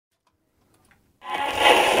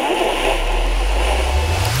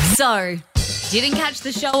So, didn't catch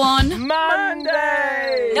the show on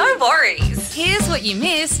Monday! No worries. Here's what you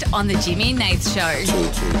missed on the Jimmy and Nath Show. 2,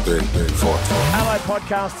 2, 3, 4. Hello,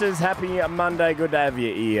 podcasters. Happy Monday. Good to have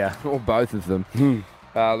you here. Or both of them.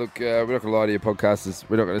 Look, we're not going to lie to you, podcasters.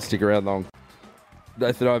 We're not going to stick around long.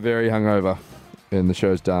 Nathan and I are very hungover, and the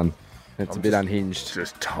show's done. It's a bit unhinged.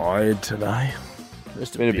 Just tired today.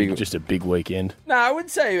 Just a big weekend. No, I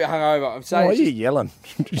wouldn't say hungover. I'm saying Why are it's you just- yelling?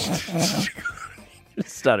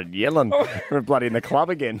 Just started yelling. We're bloody in the club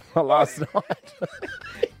again last night.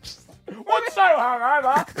 What's so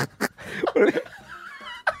hungover?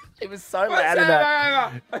 It was so loud in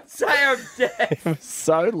that. I'd say I'm dead. It was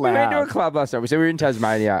so We went to a loud. club last night. So we were in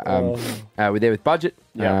Tasmania. We're there with budget.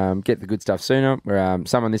 Yeah. Get the good stuff sooner.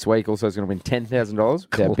 Someone this week also is going to win $10,000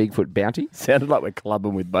 with our Bigfoot bounty. Sounded like we're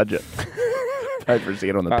clubbing with budget. Paid for us to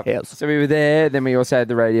get on the pairs. So we were there. Then we also had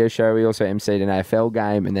the radio show. We also emceed an AFL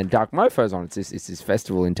game. And then Dark Mofo's on. It's this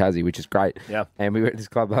festival in Tassie, which is great. Yeah. And we were at this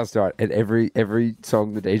club last night, and every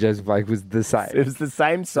song the DJs played was the same. It was the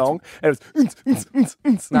same song. And it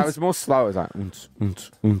was No, it was more slow. It was like...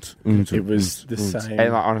 It was the same.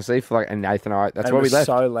 And like, honestly, and Nathan and I, that's And why it we was left.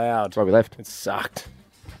 so loud. That's why we left. It sucked.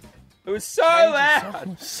 It was so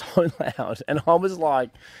loud. So loud. And I was like,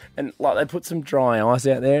 they put some dry ice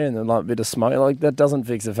out there and then like a bit of smoke. Like that doesn't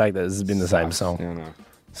fix the fact that this has been the same song. Yeah, I know.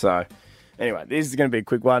 So anyway, this is going to be a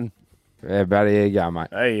quick one. Yeah, buddy, here you go, mate.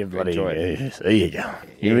 Hey, you bloody Enjoy it. there you go.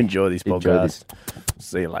 You enjoy this podcast. Enjoy this.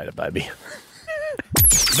 See you later, baby.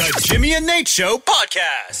 The Jimmy and Nate Show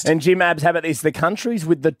podcast. And Jim Abs, how about this? The countries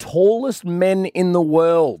with the tallest men in the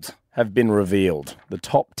world have been revealed. The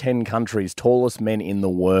top 10 countries, tallest men in the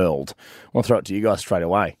world. I'll throw it to you guys straight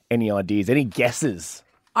away. Any ideas? Any guesses?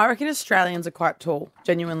 I reckon Australians are quite tall,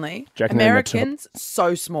 genuinely. Do you reckon they're in the top- Americans,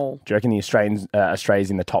 so small. Do you reckon the Australia's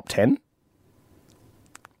in the top 10?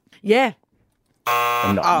 Yeah.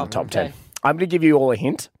 And not in the top okay. 10. I'm going to give you all a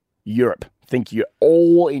hint. Europe. Think you're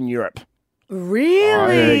all in Europe.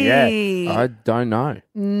 Really? yeah. I don't know.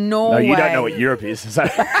 Norway. No, you don't know what Europe is. So.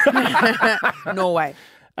 Norway.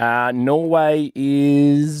 Norway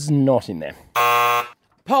is not in there.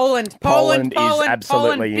 Poland. Poland is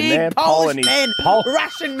absolutely in big there. Polish Poland is- men. Pol-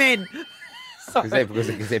 Russian men. Sorry.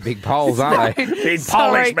 Because they're big poles, aren't they? Big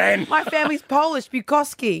Sorry. Polish man. My family's Polish.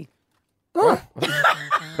 Bukowski.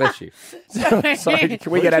 Bless you. Sorry,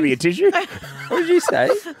 can we get out of your tissue? What did you say?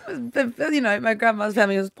 My grandma's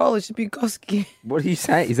family was Polish. Bukowski. What do you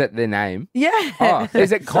say? Is that their name? Yeah. Oh,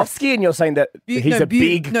 Is it Koski and you're saying that he's a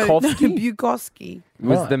big Koski? Bukowski.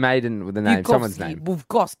 was the maiden with the name, someone's name.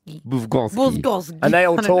 Bukowski. Buvgolski. And they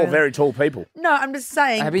all I don't tall, know. very tall people. No, I'm just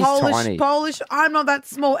saying, Abby's tiny. Polish, I'm not that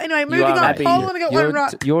small. Anyway, moving are, on. Abby. Poland, I got one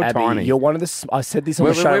right. You're Abby, tiny. you're one of the. I said this on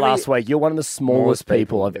the Wait, show wait, last wait. week. You're one of the smallest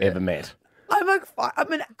people I've yeah. ever met.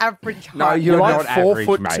 I'm an average height. No, you're like not 4 average,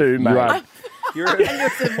 foot mate. 2, mate. You are, you're And you're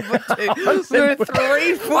 7'2". We're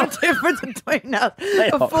 3 foot difference between us.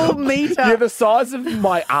 A full metre. You're the size of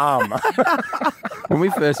my arm. when we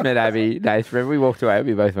first met Abby, Nath, remember we walked away,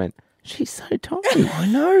 we both went, she's so tiny. I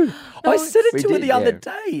know. I said it We to her did, the other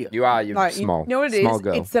yeah. day. You are, you're No, small. You know what it small is?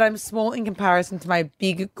 girl. It's that I'm small in comparison to my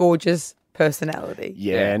big, gorgeous personality.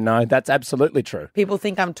 Yeah, no, that's absolutely true. People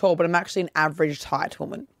think I'm tall, but I'm actually an average height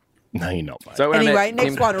woman. No, you're not, mate. So when I Anyway, met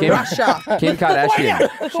next one, Russia. Kim Kardashian.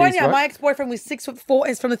 Lithuania. She's what? My ex-boyfriend was 6'4",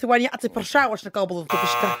 is from Lithuania. A ty proszałeś na couple of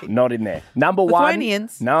the Not in there. Number one.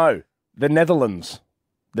 Lithuanians. No, the Netherlands.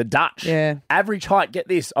 The Dutch. Yeah. Average height, get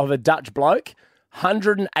this, of a Dutch bloke,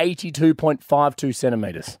 182.52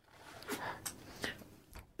 centimetres.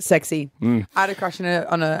 Sexy. I had a crush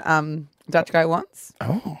on a Dutch guy once.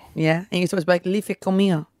 Oh. Yeah. And he used to always be like, Lieve, come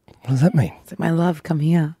here. What does that mean? It's like, my love, come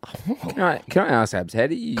here. Can I ask, Abs, how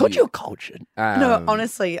do you... God, you're cultured. No,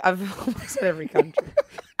 honestly, I've almost said every country.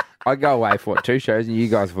 I go away for, 2 shows and you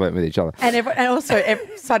guys flirt with each other. And also,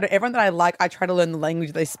 everyone that I like, I try to learn the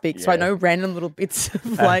language they speak. So I know random little bits of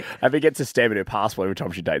like... Abby gets a stamp in her passport every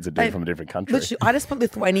time she dates a dude from a different country. Literally, I just put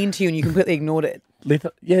Lithuanian to you and you completely ignored it.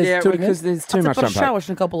 Yeah, because there's too much unpack. Proszałeś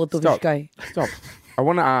na couple of the Stop. I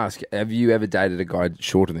want to ask, have you ever dated a guy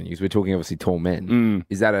shorter than you? Because we're talking obviously tall men.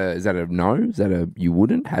 Is that a no? Is that a you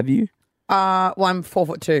wouldn't? Have you? Well, I'm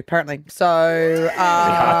 4'2", apparently. So,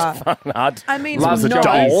 hard. I mean, Loves a no,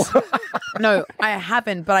 doll. no, I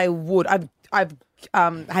haven't, but I would. I've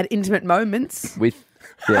had intimate moments. With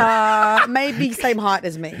Yeah. Maybe same height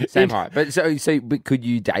as me. Same height. But but could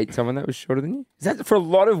you date someone that was shorter than you? Is that for a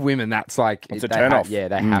lot of women? That's like It's a they turn ha- off. Yeah,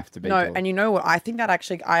 they have to be. No, taller. and you know what? I think that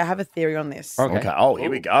actually, I have a theory on this. Okay. Oh, here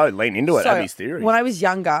we go. Lean into it. So, Abby's theory. when I was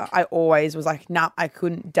younger, I always was like, nah, I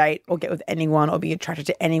couldn't date or get with anyone or be attracted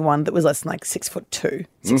to anyone that was less than like 6'2",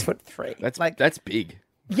 6'3". That's like that's big.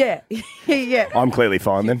 Yeah. Yeah. I'm clearly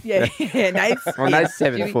fine then. Yeah. Nate's, Well, Nate's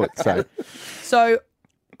 7 foot, so. So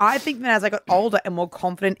I think that as I got older and more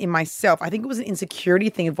confident in myself, I think it was an insecurity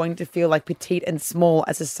thing of wanting to feel like petite and small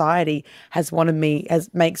as society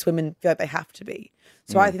makes women feel like they have to be.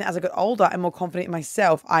 So I think that as I got older and more confident in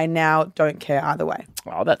myself, I now don't care either way.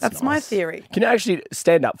 Oh, that's That's my nice. theory. Can you actually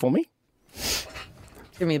stand up for me?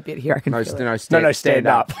 Give me a bit here. I can feel it. No, stand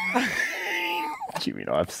up. Jimmy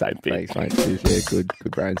and I have the same thing. Thanks, mate. Yeah,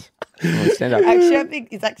 good brains. Oh, stand up. Actually, I think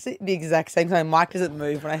it's actually the exact same time. Mike doesn't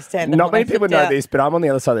move when I stand up. Not When many I people sit know down. this, but I'm on the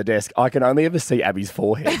other side of the desk. I can only ever see Abby's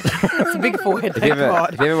forehead. It's a big forehead. If you Thank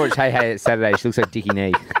God. ever watch Hey Hey It's Saturday, she looks like Dickie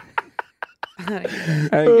Nee.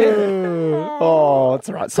 Oh, it's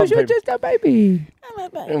all right. Some people... a baby.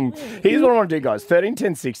 Here's what I want to do, guys. 13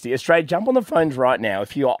 10 60. Australia, jump on the phones right now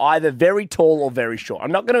if you're either very tall or very short.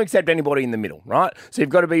 I'm not going to accept anybody in the middle, right? So you've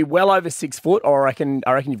got to be well over 6 foot, or I reckon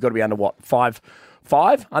you've got to be under what?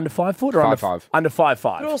 5'5"? Under 5 foot or 5'5". Under 5'5".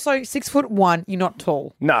 But also 6'1", you're not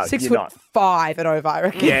tall. No, 6 you're foot not. 5 and over, I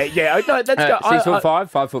reckon. Yeah. No, let's go. 6'5",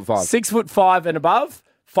 5'5". 6'5" and above.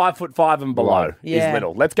 5'5" and below Yeah. is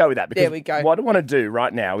little. Let's go with that. Because There we go. What I want to do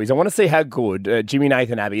right now is I want to see how good Jimmy,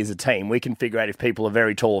 Nathan, Abby as a team, we can figure out if people are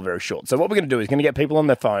very tall or very short. So what we're going to do is going to get people on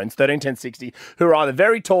their phones, 13 10 60, who are either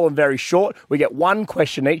very tall and very short. We get one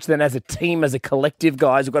question each. Then as a team, as a collective,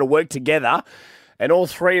 guys, we've got to work together. And all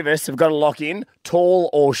three of us have got to lock in tall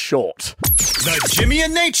or short. The Jimmy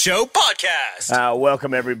and Nate Show podcast.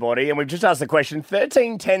 Welcome, everybody. And we've just asked the question,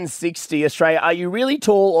 13 10 60, Australia, are you really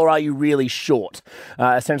tall or are you really short?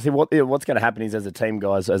 Essentially, what's going to happen is as a team,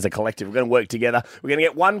 guys, as a collective, we're going to work together. We're going to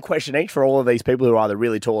get one question each for all of these people who are either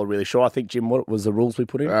really tall or really short. I think, Jim, what was the rules we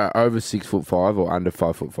put in? Over 6'5" or under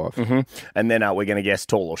 5'5". Mm-hmm. And then we're going to guess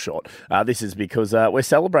tall or short. This is because we're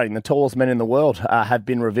celebrating the tallest men in the world have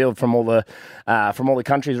been revealed from all the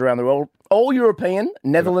countries around the world. All European,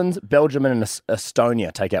 Netherlands, Belgium, and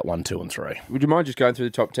Estonia take out 1, 2, and 3. Would you mind just going through the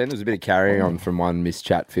top 10? There was a bit of carrying on from one Miss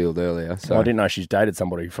Chatfield earlier. So I didn't know she's dated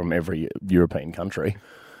somebody from every European country.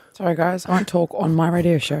 Sorry, guys. I won't talk on my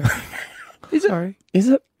radio show. Sorry. Is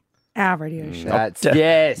it? Our radio show. That's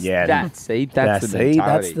that's the mentality.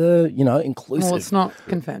 That's the inclusive. Well, it's not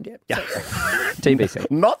confirmed yet. Yeah. TBC.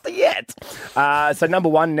 Not yet. So number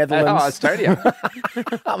 1, Netherlands.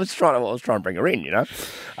 Estonia. I was trying to bring her in,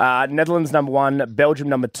 Netherlands number 1, Belgium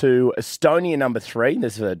number 2, Estonia number 3.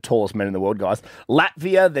 This is the tallest men in the world, guys.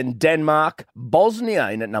 Latvia, then Denmark,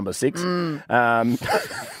 Bosnia in at number 6.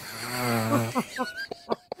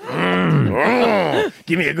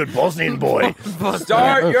 Give me a good Bosnian boy.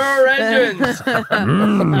 Start your engines. The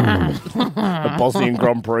Bosnian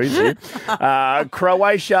Grand Prix. Here.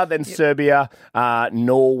 Croatia, then Serbia,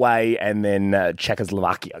 Norway, and then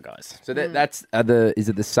Czechoslovakia, guys. So that's is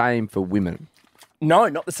it the same for women? No,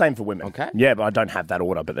 not the same for women. Okay. Yeah, but I don't have that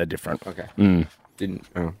order, but they're different. Okay. Mm. Didn't.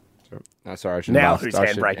 Oh, sorry. No, sorry. I shouldn't Now have asked. who's I should-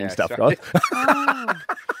 hand-breaking yeah, stuff, sorry. guys?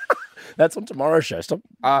 That's on tomorrow's show. Stop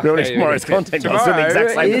Okay, ruining tomorrow's okay. content, guys. Doing the exact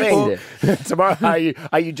Tomorrow same thing. Tomorrow,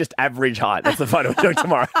 are you just average height? That's the photo we're doing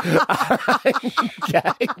tomorrow.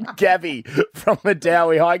 Gabby from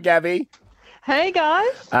Madawi. Hi, Gabby. Hey,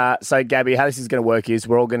 guys. So, Gabby, how this is going to work is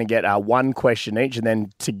we're all going to get one question each, and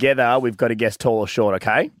then together we've got to guess tall or short,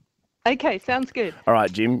 okay? Okay, sounds good. All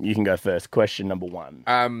right, Jim, you can go first. Question number 1.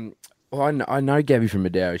 Well, I know Gabby from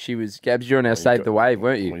Madawi. Gabs, you're on our Save the Wave,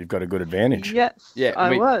 weren't you? Well, you've got a good advantage. Yes, Yeah,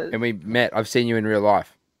 I was. And we met. I've seen you in real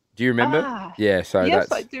life. Do you remember? Yeah, so yes,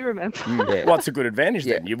 that's... I do remember. Yeah. What's a good advantage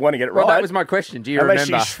then? You want to get it Well, right. that was my question. Do you Unless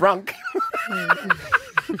remember? she's shrunk.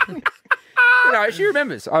 She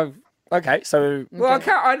remembers. Okay, so... Well,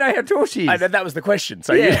 I know how tall she is. that was the question.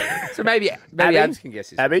 So yeah. So maybe Abby? Abs can guess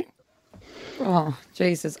this. Abby? Oh,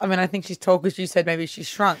 Jesus. I mean, I think she's tall because you said maybe she's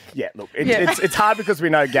shrunk. Yeah, look, it's hard because we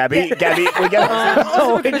know Gabby. Gabby, we get...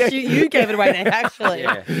 Also because you gave it away, Nate, actually.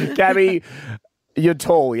 Yeah. Gabby, you're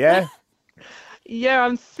tall, yeah? Yeah,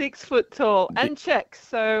 I'm 6 foot tall and Czech,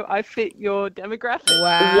 so I fit your demographic.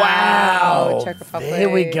 Wow. Czech Republic. There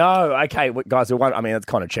we go. Okay, guys, that's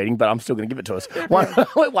kind of cheating, but I'm still going to give it to us. One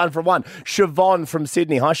from one. Siobhan from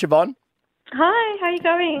Sydney. Hi, Siobhan. Hi, how are you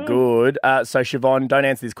going? Good. So, Siobhan, don't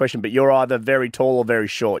answer this question, but you're either very tall or very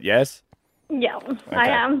short, yes? Yeah, I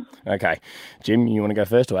am. Okay. Jim, you want to go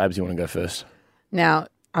first, or Abs, you want to go first? Now,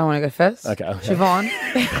 I want to go first. Okay. Siobhan,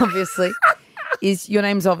 obviously. Your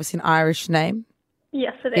name's obviously an Irish name?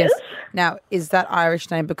 Yes, it is. Now, is that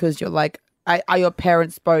Irish name because you're are your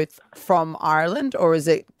parents both from Ireland, or is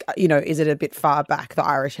it, is it a bit far back, the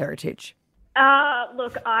Irish heritage?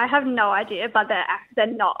 Look, I have no idea, but they're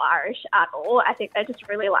not Irish at all. I think they just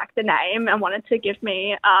really liked the name and wanted to give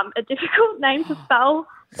me a difficult name to spell.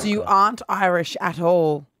 So you aren't Irish at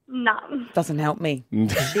all? None. Doesn't help me.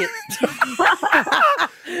 Shit.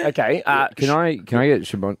 Okay. Can I get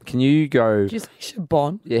Siobhan? Can you go? Did you say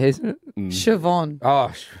Siobhan? Yeah, isn't it? Siobhan.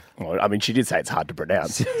 Oh, Well, I mean, she did say it's hard to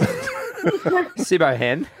pronounce. Sibbo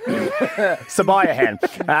hen. Sabaya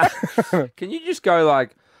Han. Can you just go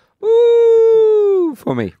like, woo,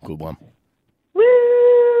 for me? Good one.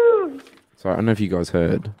 Woo! Sorry, I don't know if you guys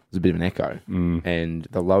heard. There's a bit of an echo, and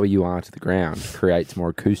the lower you are to the ground creates more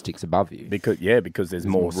acoustics above you. Because there's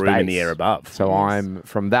more room in the space. air above. So I'm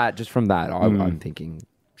from that. I'm thinking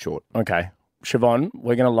short. Okay. Siobhan,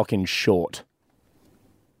 we're going to lock in short.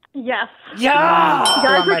 Yes. Yeah! You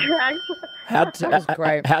guys Right, are correct. That was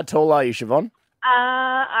great. How tall are you, Siobhan?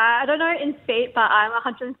 I don't know in feet, but I'm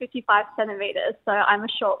 155 centimeters, so I'm a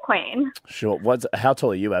short queen. Short. How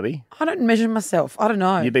tall are you, Abby? I don't measure myself. I don't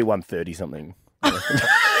know. You'd be 130 something. Do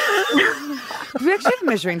we actually have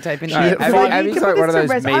measuring tape in here? Abby's Come like on, one of this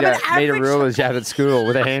those to rest. I'm an meter average- rulers you have at school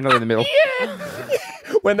with a handle in the middle.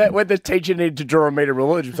 When the teacher needed to draw a metre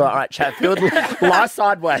ruler, it's like, all right, Chatfield, lie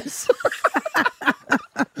sideways.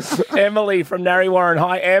 Emily from Narre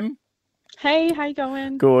Hi, Em. Hey, how you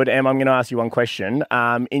going? Good. Em, I'm going to ask you one question.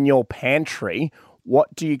 In your pantry,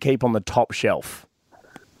 what do you keep on the top shelf?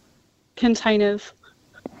 Containers.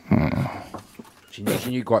 She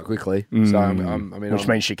knew quite quickly. So I mean, Which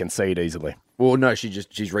means she can see it easily. well, no,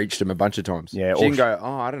 she's reached them a bunch of times. Yeah, she or can go.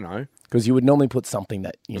 Oh, I don't know, Because you would normally put something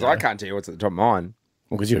that, you because know. I can't tell you what's at the top of mine.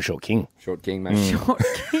 Because you're a short king. Short king, mate. Short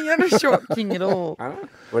king. You're not a short king at all. I don't know.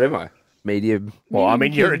 What am I? Medium. Well, I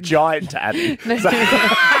mean, you're a giant to Abby. Jack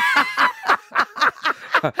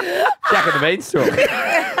of the Beanstalk.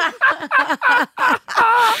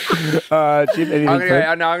 Jim, anything I'm for-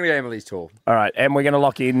 gonna go Emily's tall. All right, and we're going to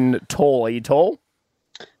lock in tall. Are you tall?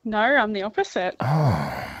 No, I'm the opposite.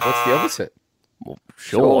 What's the opposite?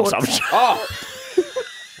 Short. Oh,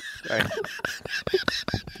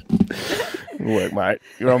 Good work, mate.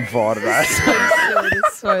 You're on fire today.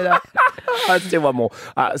 Soda. Let's do one more.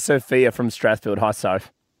 Sophia from Strathfield. Hi,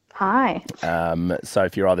 Soph. Hi.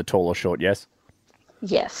 Soph, you're either tall or short, yes?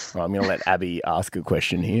 Yes. Right, I'm going to let Abby ask a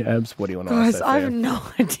question here. Abs, what do you want to ask Guys, Sophia? I have no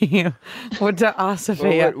idea what to ask well,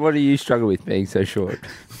 Sophia. what do you struggle with being so short?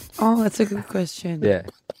 Oh, that's a good question. Yeah.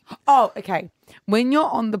 Oh, okay. When you're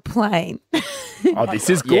on the plane, Oh, this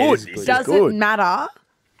is good. Yeah, this is does good. it matter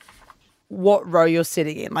what row you're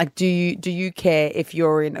sitting in? Like, do you care if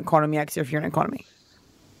you're in economy or if you're in economy?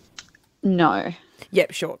 No,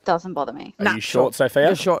 Yep, short. doesn't bother me. Are you short, Sophia?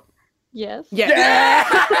 You're short. Yes. Yeah.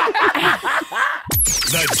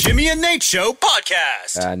 The Jimmy and Nate Show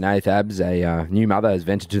podcast. Nath Abs, a new mother, has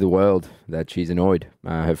vented to the world that she's annoyed.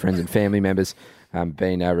 Her friends and family members have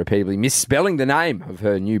been repeatedly misspelling the name of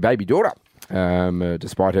her new baby daughter,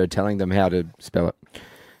 despite her telling them how to spell it.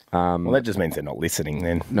 Well, that just means they're not listening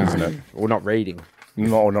then, No, isn't it? or not reading.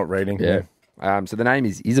 No, not reading. Yeah. So the name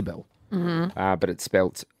is Isabel, but it's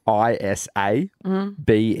spelt Isabelle.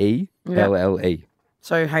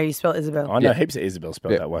 So how you spell Isabel? I know heaps of Isabel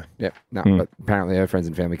spelled that way. Yep. No, but apparently her friends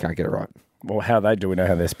and family can't get it right. Well, how they do we know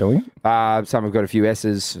how they're spelling? Some have got a few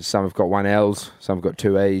S's, some have got one L's, some have got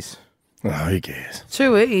two E's. Oh, who cares?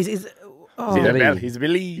 2 E's is. Oh. Isabel.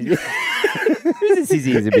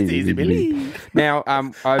 Now,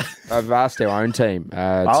 I've asked our own team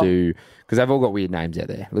to, because they've all got weird names out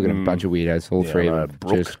there. Look at a bunch of weirdos, all three of them.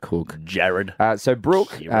 Brooke, Just cook. Jared. So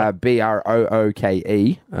Brooke, Brooke,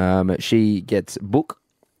 she gets book.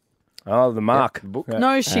 Oh, the Mark. Book.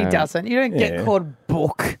 No, she doesn't. You don't get yeah. called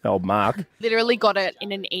book. Old Mark. Literally got it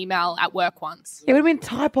in an email at work once. It would have been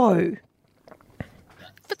typo.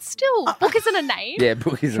 But still, book isn't a name. Yeah,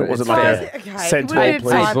 book is Was it it's like fair. a Okay. Sent it would have home, been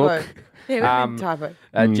please. typo. Book. Yeah, it would have been typo.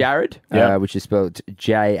 Jared, Yeah. which is spelled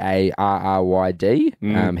Jarryd.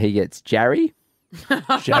 He gets Jarry.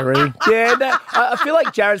 Jerry? Yeah, no, I feel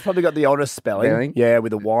like Jared's probably got the oldest spelling. Spelling? Yeah,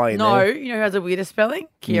 with a Y in No, there. you know who has a weirder spelling?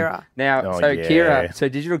 Kira. Now, Oh, so yeah. Kira, so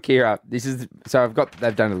digital Kira, this is, so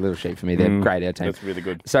they've done a little sheet for me. They're great, our team. That's really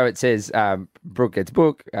good. So it says Brooke gets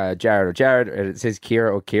book, Jared or Jared, and it says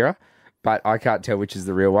Kira or Kira, but I can't tell which is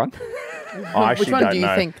the real one. I Which actually one don't do you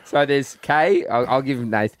know. think? So there's I'll give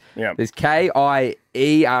him Nath. Yeah. There's Kiera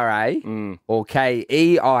or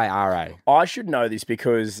Keira. I should know this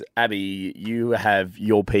because, Abby, you have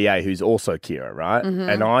your PA who's also Kira, right?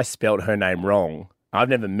 And I spelt her name wrong. I've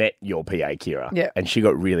never met your PA, Kira. Yeah. And she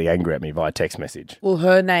got really angry at me via text message. Well,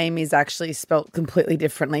 her name is actually spelt completely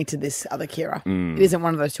differently to this other Kira. It isn't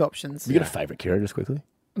one of those two options. You got a favourite Kira, just quickly?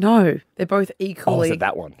 No, they're both Oh, equally. is it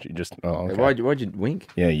that one? She just, oh, okay. Why'd you wink?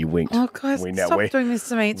 Yeah, you winked. Oh, guys, We know- stop we- doing this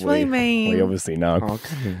to me. It's really mean. We obviously know.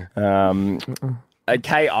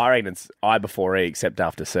 K, I reckon it's I before E except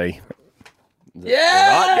after C.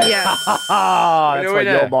 Yeah! Right? Yeah. That's why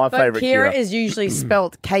you're my But favourite Kira Kira. is usually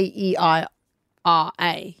spelt Keira.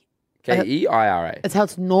 Keira. That's how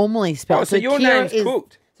it's normally spelled. Oh, so your Kira name's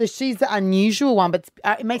cooked. So she's the unusual one, but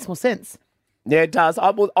it makes more sense. Yeah, it does.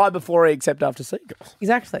 I before E except after C, guys.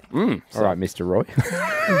 Exactly. All right, Mr. Roy.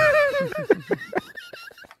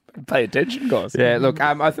 Pay attention, guys. Yeah, look,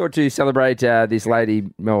 I thought to celebrate this lady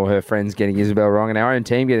or her friends getting Isabel wrong and our own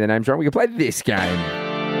team getting their names wrong, we could play this game.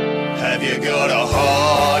 Have you got a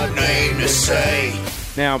hard name to say?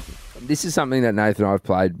 Now, this is something that Nathan and I have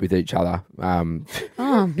played with each other.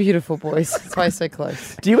 Oh, beautiful boys. That's why so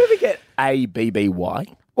close. Do you ever get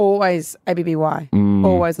ABBY? Always ABBY.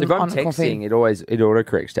 Always If I'm on texting, coffee. it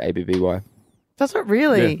autocorrects to ABBY. That's not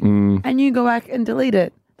really. And you go back and delete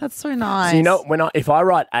it. That's so nice. So you know, if I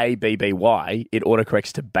write ABBY, it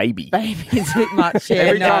autocorrects to baby. Baby, it's a bit much. Yeah,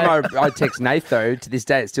 Every no. time I text Nath, though, to this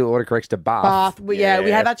day, it still autocorrects to Bath. Bath. We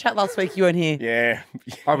had that chat last week. You weren't here. Yeah.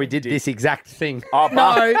 Oh, we did this exact thing. Oh,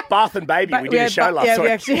 No. Bath and Baby. We did a show last we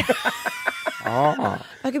week. actually. Oh.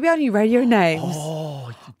 That could be our new radio names.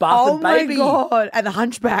 Bath Oh and my Baby. god! And the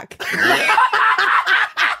Hunchback.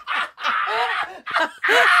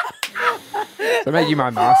 So make you my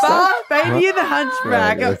master. Bath, Baby, and the Hunchback.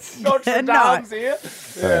 Right, that's- Notre No. Dame's here.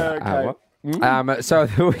 Yeah, okay. So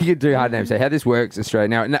we could do hard names. So how this works,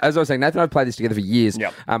 Australia. Now, as I was saying, Nathan and I have played this together for years.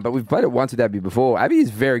 Yep. But we've played it once with Abby before. Abby is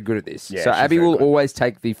very good at this. Yeah, so she's Abby very will good. always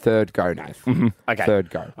take the third go, Nathan. Okay. Third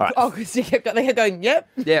go. All right. Oh, because they kept going. Yep.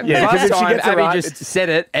 Yeah, Yeah, because last if she time gets it Abby right, just it's- said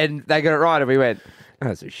it and they got it right and we went, oh,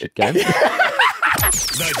 that's a shit game.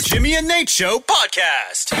 The Jimmy and Nate Show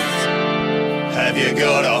podcast. Have you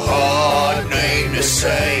got a hard name to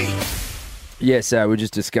say? Yes, we're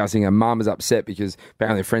just discussing a mum is upset because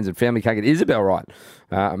apparently friends and family can't get Isabel right.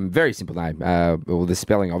 Very simple name, or the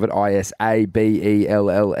spelling of it, Isabelle.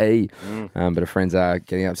 But her friends are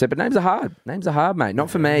getting upset. But names are hard. Names are hard, mate. Not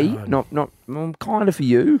for me. Not kind of for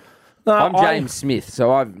you. No, I'm James Smith,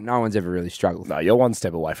 so no one's ever really struggled. No, you're one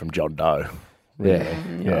step away from John Doe. Yeah.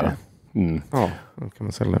 Yeah. Come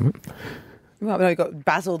on, settle that. Well, no, you got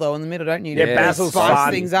Basil though in the middle, don't you? Yeah, To Basil's spice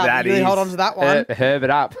fun. things up. That You really is. hold on to that one. Herb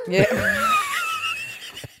it up. Yeah.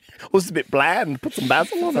 Was it a bit bland? Put some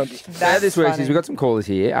basil on it. How this works funny. is we've got some callers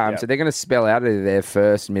here. So they're going to spell out either their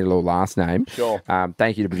first, middle, or last name. Sure.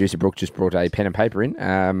 Thank you to producer Brooke, just brought a pen and paper in.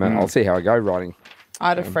 I'll see how I go writing. I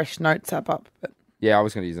had a fresh notes app up, but Yeah, I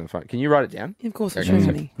was going to use it on the phone. Can you write it down? of course it's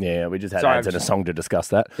Germany. Yeah, we just had Sorry, ads and a song to discuss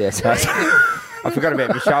that. Yes. I forgot about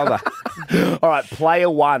my shoulder. All right, player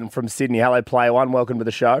one from Sydney. Hello, player one. Welcome to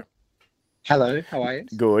the show. Hello, how are you?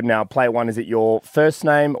 Good. Now, player one, is it your first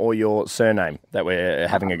name or your surname that we're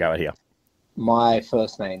having a go at here? My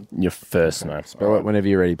first name. Your first name. Spell it whenever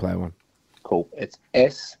you're ready, player one. Cool. It's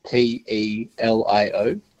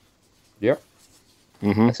Stelio. Yep.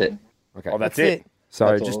 That's it. Okay. Oh, that's That's it. it. So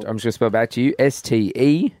That's just all. I'm just going to spell back to you.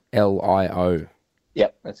 Stelio.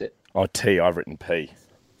 Yep, that's it. Oh, T. I've written P.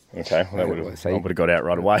 Okay, well, well, I see. would have got out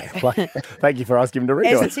right away. Thank you for asking him to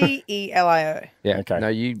read it. Stelio. Yeah. Okay. No,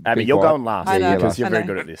 you. Abby, be you're quiet. going last I know. because you're I very know.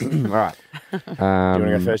 good at this. All right. Do you want to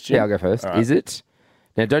go first, Jim? Yeah, I'll go first. All right. Is it?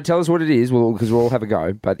 Now, don't tell us what it is, because we'll all have a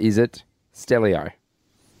go. But is it Stelio?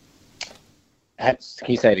 Can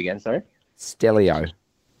you say it again, sorry? Stelio.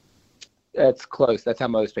 That's close. That's how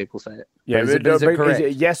most people say it. Yeah, But is it correct? is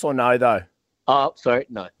it yes or no, though? Oh, sorry,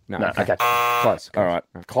 no. No. No, okay. Close. All right.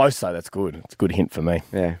 Close, though. That's good. It's a good hint for me.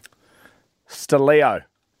 Yeah. Stelio.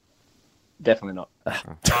 Definitely not.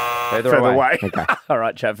 Further away. Okay. All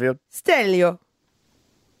right, Chatfield. Stelio.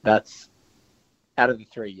 That's out of the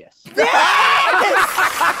three, yes.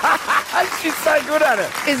 She's so good at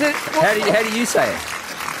it. Is it? How do you say it?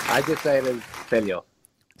 I just say it as Stelio.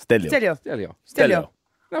 Stelio. Stelio. Stelio. Stelio.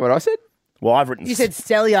 No, what I said? Well, I've written... You said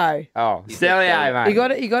Stelio. Oh, Stelio, mate. You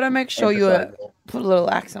got to make sure you put a little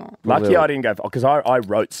accent on. Lucky I didn't go... Because I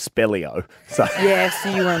wrote Spellio. So... Yeah, so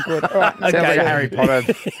you weren't good. All right. Sounds like a Harry Potter.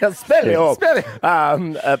 Spellio.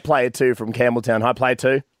 Spellio. Player two from Campbelltown. Hi, player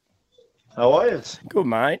two. How are you? Good,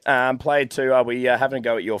 mate. Player two, are we having a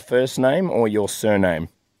go at your first name or your surname?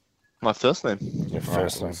 My first name. Your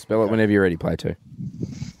first name. Spell it whenever you're ready, player two.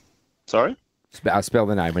 Sorry? Spell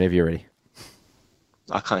the name whenever you're ready.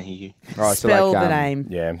 I can't hear you. All right, Spell the name.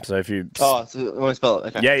 Yeah, so if you... Oh, so you want to spell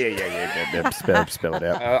it? Okay. Yeah. Spell it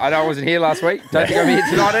out. I know I wasn't here last week. Don't think I'm here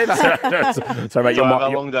tonight either. Sorry, mate. Sorry, I've had a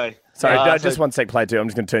long day. Sorry, no, so- just one sec, player two. I'm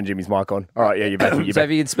just going to turn Jimmy's mic on. All right, yeah, you're back. You're So back.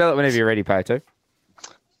 if you can spell it whenever you're ready, player two.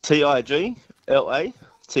 TIGLATH.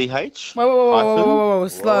 Whoa.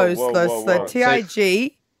 Slow. whoa.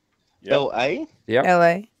 TIGLA.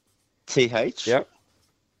 LATH. Yep.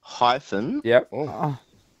 Hyphen. Yep.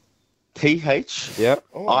 TH. Yep.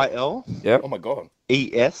 IL. Yep. Oh, my God.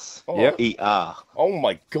 E-S-E-R. Oh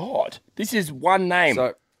my God. This is one name.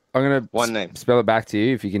 So I'm going One name. spell it back to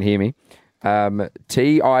you if you can hear me.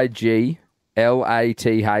 Tiglath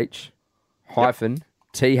hyphen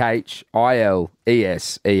Thileser.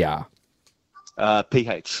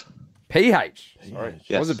 P-H. PH. Sorry.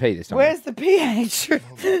 Yes. Was it P this time? Where's the PH?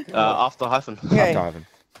 After hyphen. Okay. After hyphen.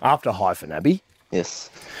 After hyphen, Abby. Yes.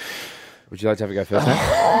 Would you like to have a go first, mate?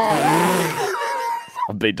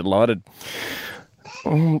 I'd be delighted.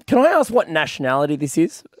 Can I ask what nationality this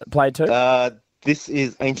is played to? This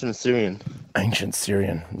is ancient Assyrian. Ancient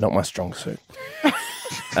Syrian. Not my strong suit. What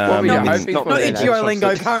were you Not hoping not for Not there, into Nate? your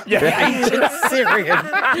lingo, currently. Ancient Syrian.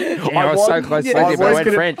 I was so close to thinking, but I went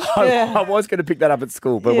French. I was going to pick that up at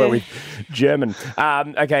school, but went with German.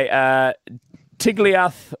 Okay.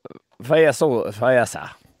 Tiglath Pileser.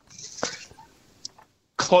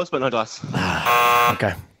 Close but no dice.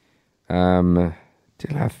 Okay.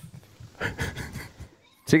 Tiglath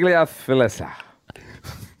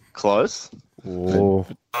Close. Oh,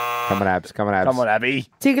 come on, Abs. Come on, Abby.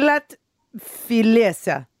 Tiglat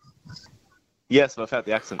Filesa. Yes, but without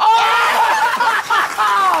the accent.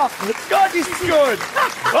 God, this is good.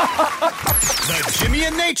 The Jimmy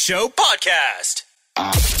and Nate Show podcast.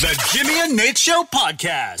 The Jimmy and Nate Show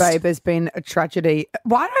podcast. Babe, there's been a tragedy.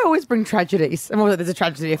 Why do I always bring tragedies? I'm always like, there's a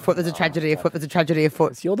tragedy afoot, there's a tragedy afoot, there's a tragedy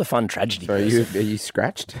afoot. You're the fun tragedy. Are you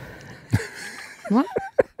scratched? What?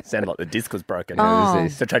 Sounded like the disc was broken. Oh.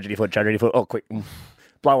 It's a tragedy foot. Oh, quick.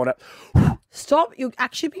 Blow on it. Stop. You're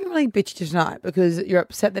actually being really bitchy tonight because you're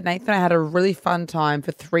upset that Nathan and I had a really fun time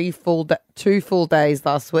for 2 full days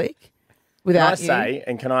last week. Without Can I say,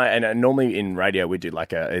 and normally in radio we do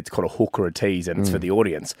like it's called a hook or a tease and it's for the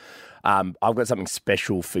audience. I've got something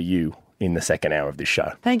special for you in the second hour of this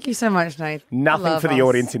show. Thank you so much, Nathan. Nothing for the us.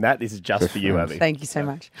 audience in that. This is just for you, Abby. Thank you so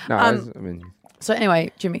much. No, I mean, So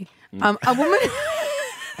anyway, Jimmy, a woman...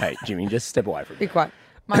 Hey, Jimmy, just step away from Be me. quiet.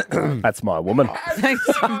 That's my woman. Thanks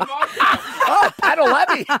so much. Oh, paddle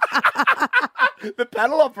Abby. The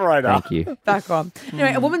paddle operator. thank you. Back on.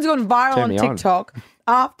 Anyway, a woman's gone viral Turn on me on. TikTok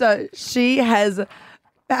after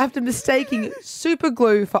mistaking super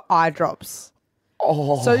glue for eye drops.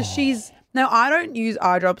 Oh. So now I don't use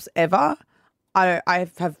eye drops ever. I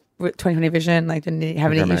have 20/20 vision, like didn't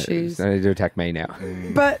have any Okay, mate, issues. Don't need to attack me now.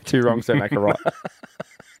 But Two wrongs don't make a right.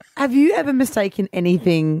 have you ever mistaken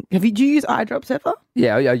anything? Do you use eye drops ever?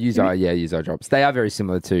 Yeah, I use eye drops. They are very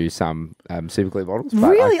similar to some super glue bottles. But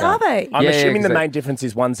Really, I are can't- they? I'm Yeah, assuming the 'cause main difference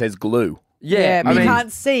is one says glue. Yeah, but I you mean,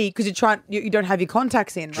 can't see because you don't have your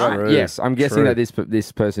contacts in, right? True. yes, I'm guessing True. that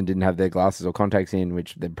this person didn't have their glasses or contacts in,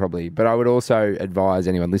 which they're probably. But I would also advise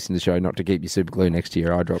anyone listening to the show not to keep your super glue next to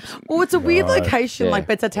your eye drops. Well, it's a weird location, Yeah. like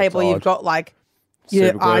bedside table. odd. You've got like your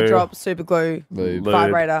Super eye glue, drop, super glue, Lube.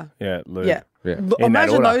 vibrator. Yeah, lube. Yeah. Yeah. In that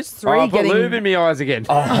Imagine order. those three Oh, I put getting. lube in my eyes again.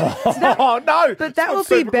 Oh, no. But that It's would got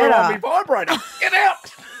be super glue on better. me vibrator. Get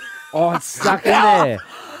out. Oh, it's stuck in there.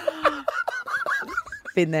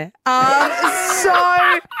 Been there. So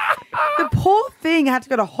the poor thing had to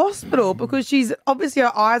go to hospital because she's obviously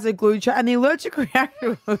her eyes are glued shut and the allergic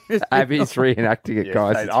reaction was just Abby's reenacting it,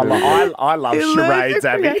 guys. Mate, It's really good. I love the allergic charades,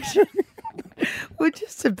 Abby. reaction was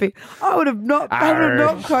just a bit. I would have not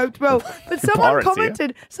coped well. But Pirates here.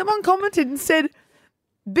 someone commented and said,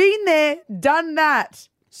 "Been there, done that.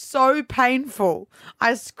 So painful.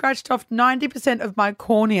 I scratched off 90% of my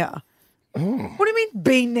cornea." What do you mean,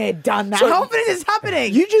 been there, done that? How often is this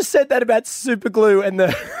happening? You just said that about super glue and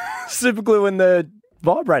the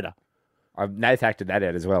vibrator. I've Nath acted that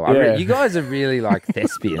out as well. Yeah. You guys are really like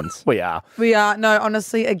thespians. We are. We are, no,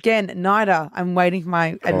 honestly, again, neither. I'm waiting for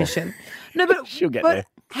my admission. No, but, She'll get but there.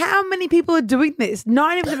 how many people are doing this?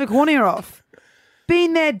 90% of a cornea off.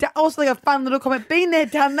 Been there, also like a fun little comment. Been there,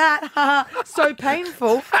 done that. Haha, so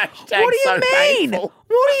painful. What do you so mean? painful.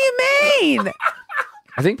 What do you mean?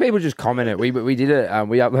 I think people just commented. We did it.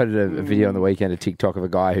 We uploaded a video on the weekend, a TikTok of a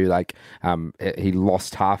guy who he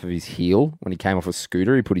lost half of his heel when he came off a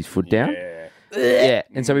scooter. He put his foot down. Yeah,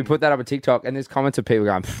 and so we put that up on TikTok, and there's comments of people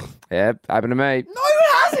going, "Yeah, happened to me." No,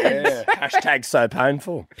 it hasn't. Yeah. Hashtag so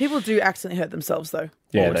painful. People do accidentally hurt themselves, though,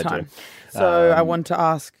 Yeah, all the they do. time. So I want to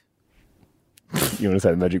ask. You want to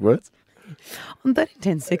say the magic words? On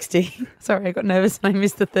 131060, sorry, I got nervous and I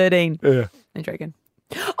missed the 13. Yeah. I'm joking.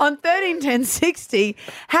 On 131060,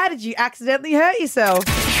 how did you accidentally hurt yourself?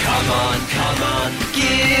 Come on,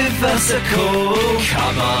 give us a call.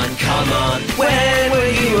 Come on, when were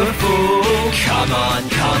you a fool? Come on,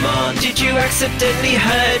 did you accidentally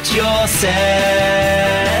hurt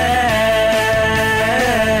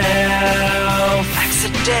yourself?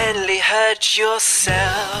 Accidentally hurt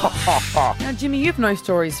yourself. Now, Jimmy, you have no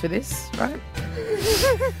stories for this, right?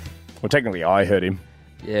 Well, technically, I hurt him.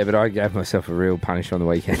 Yeah, but I gave myself a real punish on the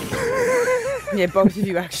weekend. Yeah, both of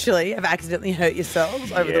you actually have accidentally hurt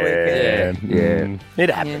yourselves over the weekend. Yeah. It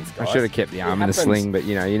happens, I guys. should have kept the arm in a happens. sling, but,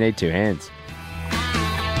 you need 2 hands.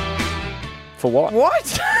 For what?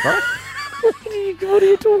 What? What are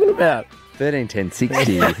you talking about? 13, 10,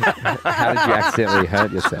 60. How did you accidentally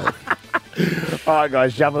hurt yourself? All right,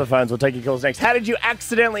 guys, jump on the phones. We'll take your calls next. How did you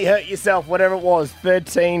accidentally hurt yourself? Whatever it was,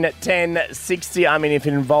 13, 10, 60. I mean, if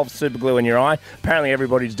it involves super glue in your eye, apparently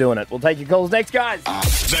everybody's doing it. We'll take your calls next, guys.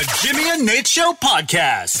 The Jimmy and Nate Show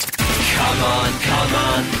podcast. Come on,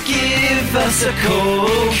 give us a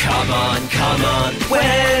call. Come on,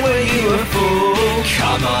 when were you a fool?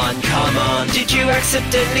 Come on, did you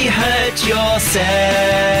accidentally hurt yourself?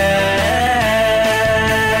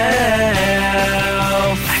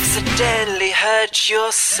 Accidentally hurt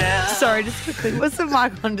yourself. Sorry, just quickly. What's the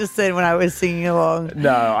mic on just said when I was singing along?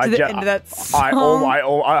 No, I to the ju- end of that song?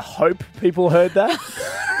 I hope people heard that.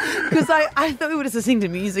 Because I thought we were just listening to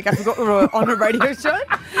music. I forgot we were on a radio show.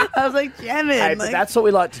 I was like, jamming. Hey, but that's what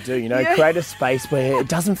we like to do, Yeah. create a space where it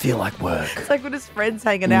doesn't feel like work. It's like we're just friends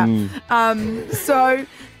hanging out. So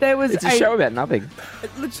there was It's a show about nothing.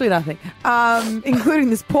 literally nothing, including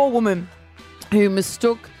this poor woman who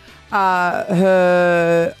mistook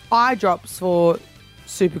her eye drops for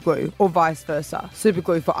super glue, or vice versa. Super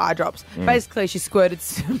glue for eye drops. Basically, she squirted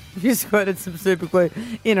some super glue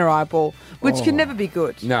in her eyeball, which can never be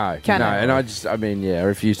good. No, Can no. it? And I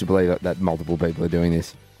refuse to believe that multiple people are doing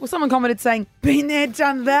this. Well, someone commented saying, "Been there,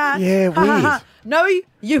 done that." Yeah, weird. No,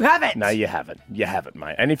 you haven't. No, you haven't. You haven't,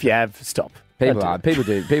 mate. And if you have, stop. People Don't do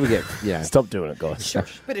it. people get, Stop doing it, guys.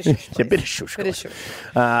 Shush. Bit of shush, Yeah, please. bit of shush, Bit of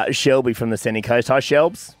guys. shush. Shelby from the Sunny Coast. Hi,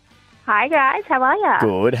 Shelbs. Hi guys, how are ya?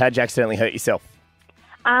 Good. How'd you accidentally hurt yourself?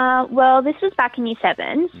 Well, this was back in year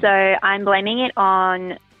 7, so I'm blaming it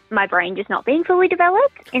on my brain just not being fully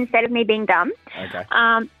developed instead of me being dumb. Okay.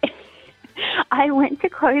 I went to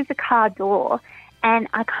close the car door and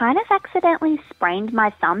I kind of accidentally sprained my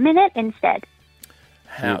thumb in it instead.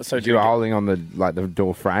 How? So you were holding on the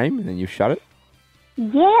door frame and then you shut it?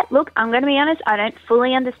 Yeah, look, I'm going to be honest, I don't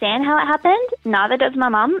fully understand how it happened. Neither does my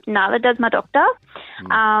mum, neither does my doctor.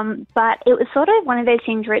 But it was sort of one of those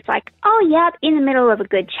things where it's like, oh, yeah, in the middle of a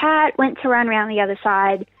good chat, went to run around the other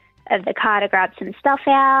side of the car to grab some stuff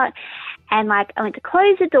out. And, I went to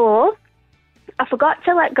close the door. I forgot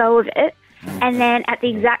to let go of it. And then at the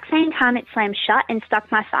exact same time it slammed shut and stuck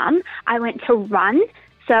my thumb, I went to run.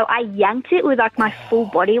 So I yanked it with, my full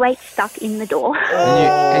body weight stuck in the door.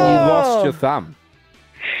 And you lost your thumb.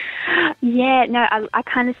 Yeah, no, I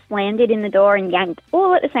kind of slammed it in the door and yanked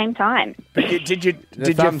all at the same time. But did your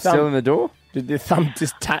thumb still in the door? Did the thumb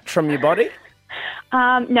detach from your body?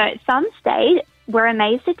 No, thumb stayed. We're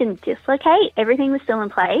amazed it didn't dislocate. Everything was still in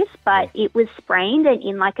place, but it was sprained and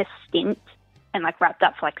in a stint and wrapped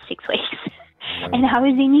up for 6 weeks. And I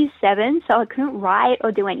was in year 7, so I couldn't write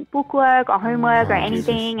or do any bookwork or homework or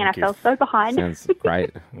anything, and I fell so behind. Sounds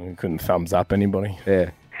great. You couldn't thumbs up anybody.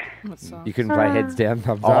 Yeah. You couldn't play heads down,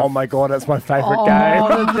 thumbs up. Oh my god, that's my favourite game.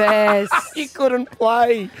 Oh, the best. You couldn't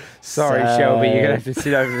play. Sorry, Sad. Shelby, you're going to have to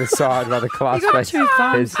sit over the side while the class You got 2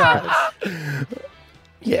 thumbs, guys.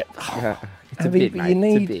 Yeah. It's a bit, mate. You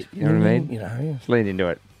It's a bit. You know what I mean? Just lean into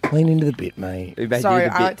it. Lean into the bit, mate. Sorry,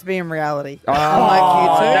 I like to be in reality. Oh, Unlike you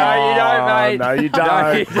two. no, you don't, mate. No, you don't.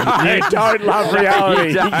 No, you don't. You don't love reality.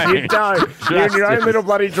 You don't. You don't. You're in your own little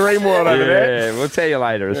bloody dream world over there. Yeah, we'll tell you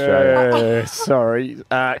later, Australia. Sorry.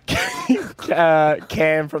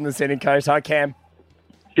 Cam from the Sunny Coast. Hi, Cam.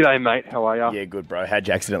 G'day, mate. How are you? Yeah, good, bro. How'd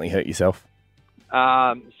you accidentally hurt yourself? So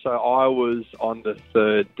I was on the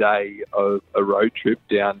 3rd day of a road trip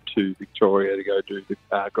down to Victoria to go do the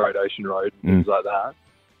Great Ocean Road and things like that.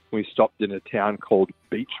 We stopped in a town called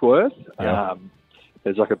Beechworth. Yeah.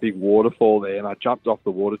 There's a big waterfall there, and I jumped off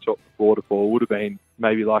the waterfall. Would have been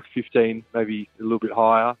maybe 15, maybe a little bit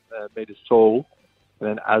higher, metres tall. And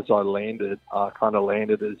then as I landed, I kind of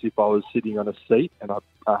landed as if I was sitting on a seat, and I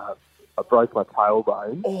broke my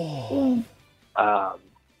tailbone.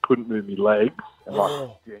 Couldn't move my legs,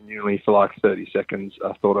 and genuinely for 30 seconds,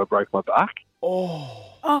 I thought I broke my back.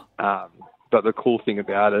 But the cool thing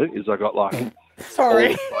about it is I got all the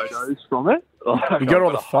photos from it. You got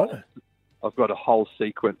all the photos? I've got a whole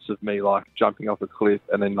sequence of me jumping off a cliff,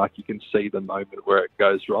 and then you can see the moment where it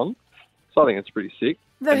goes wrong. So I think it's pretty sick.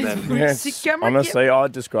 That And is then- pretty sick, Cameron. Honestly,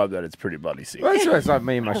 I'd describe that it's pretty bloody sick. Well, it's like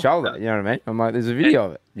me and my shoulder, you know what I mean? I'm like, there's a video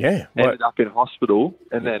of it. Yeah. Ended up in hospital,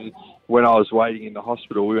 and then when I was waiting in the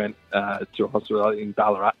hospital, we went to a hospital in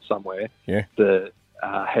Ballarat somewhere. Yeah. The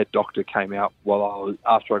head doctor came out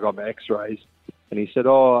after I got my X-rays, And he said,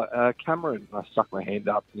 Cameron. And I stuck my hand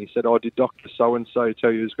up, and he said, did Dr. So-and-so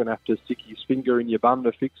tell you he was going to have to stick his finger in your bum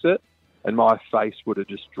to fix it? And my face would have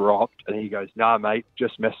just dropped. And he goes, nah, mate,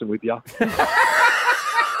 just messing with you.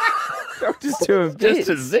 Just a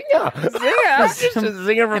zinger. Just a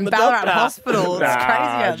zinger from the Ballarat doctor. Hospital. It's crazy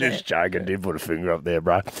out there. Just joking. Did put a finger up there,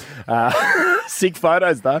 bro. Sick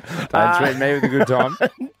photos, though. Don't treat me with a good time.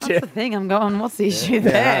 That's the thing. I'm going, what's the issue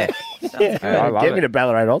there? I love Get me it. to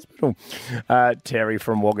Ballarat Hospital. Terry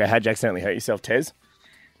from Wagga. How'd you accidentally hurt yourself, Tez?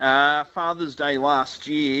 Father's Day last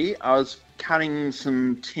year, I was cutting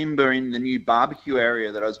some timber in the new barbecue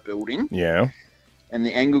area that I was building. Yeah. And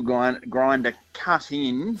the angle grinder cut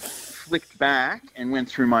in, flicked back, and went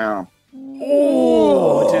through my arm.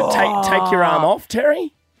 Oh, did it take your arm off,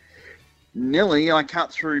 Terry? Nearly. I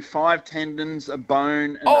cut through 5 tendons, a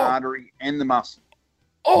bone, an artery, and the muscle.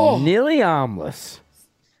 Oh, nearly armless.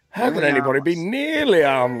 How can anybody be nearly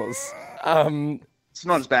armless? It's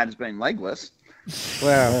not as bad as being legless.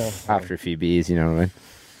 Well, after a few beers, you know what I mean.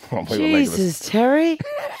 Oh, we were legless. Jesus, Terry.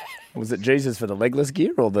 Was it Jesus for the legless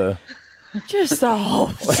gear or the... Just the whole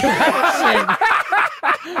situation.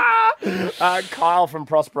 Kyle from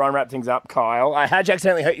Prospero, wrap things up. Kyle, how'd you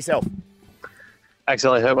accidentally hurt yourself?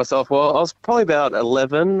 Accidentally hurt myself. Well, I was probably about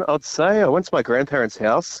 11, I'd say. I went to my grandparents'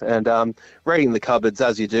 house and raiding the cupboards,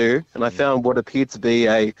 as you do, and I found what appeared to be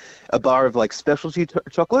a bar of, like, specialty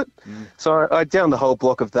chocolate. So I downed the whole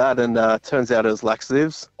block of that, and turns out it was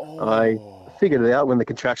laxatives. I figured it out when the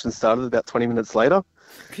contraction started about 20 minutes later.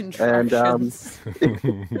 And I'd say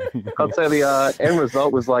the end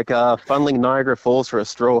result was like funneling Niagara Falls for a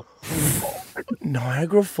straw.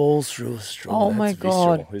 Niagara Falls through a straw. Oh, my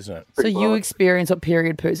God. Visceral, isn't it? So you experience what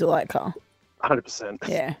period poos are like, Carl? 100%.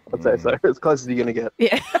 Yeah. I'd say so. As close as you're going to get.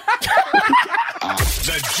 Yeah.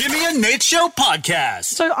 The Jimmy and Nate Show podcast.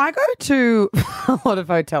 So I go to a lot of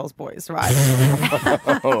hotels, boys, right?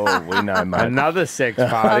 Oh, we know, mate. Another sex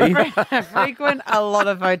party. I frequent a lot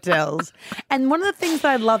of hotels. And one of the things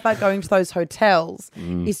that I love about going to those hotels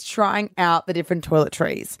is trying out the different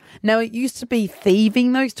toiletries. Now, it used to be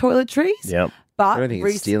thieving those toiletries. Yep. But I don't think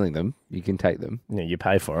it's stealing them. You can take them. Yeah, you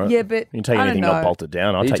pay for it. Yeah, but you can take I anything don't not know. bolted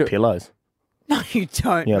down. I'll You take took- pillows. No, you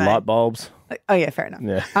don't, Yeah, mate. light bulbs. Oh, yeah, fair enough.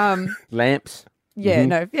 Yeah. Lamps. Yeah,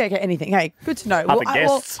 no, yeah, okay, anything. Hey, good to know. Other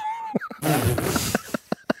guests.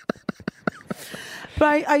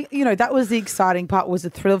 But I, you know, that was the exciting part, was the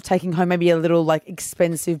thrill of taking home maybe a little, like,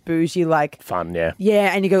 expensive bougie, like... Fun, yeah.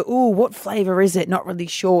 Yeah, and you go, ooh, what flavour is it? Not really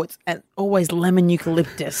sure. It's always lemon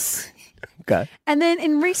eucalyptus. Okay. And then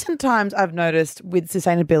in recent times, I've noticed with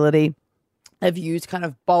sustainability, they've used kind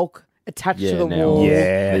of bulk attached to the now wall.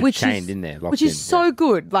 Yeah. they're which chained is, in there, locked which is in, so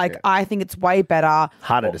good. Like, I think it's way better.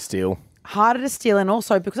 Harder to steal. Harder to steal, and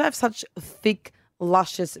also because I have such thick,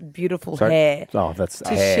 luscious, beautiful hair. Oh, that's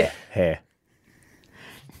To hair.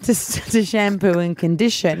 To shampoo and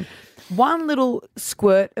condition. One little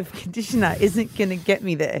squirt of conditioner isn't going to get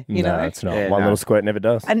me there, you know? No, it's not. Yeah, One no. little squirt never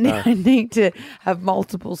does. I need to have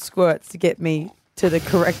multiple squirts to get me to the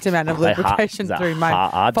correct amount of Are they hard- lubrication is that through my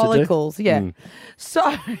hard to do? follicles. Yeah. Mm.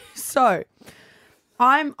 So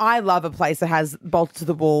I love a place that has bolted to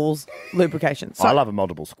the walls lubrication. So, I love a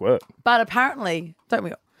multiple squirt. but apparently, don't we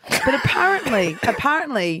all? But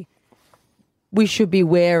apparently, we should be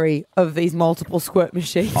wary of these multiple squirt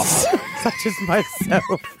machines, such as myself.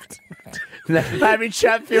 Baby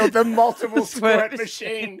Chatfield, the multiple squirt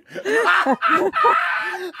machine.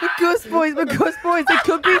 Because boys, it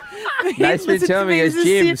could be. Nate's been Listen to telling me, me, goes, this is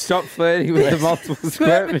Jim, serious. stop flirting with the multiple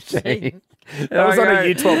squirt machine. That was on a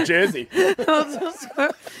Year 12 jersey.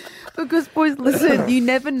 Because boys, listen, you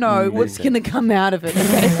never know what's going to come out of it.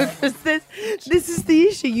 Okay? Because this is the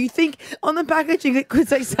issue. You think on the packaging it could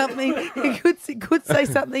say something, it could say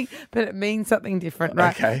something, but it means something different,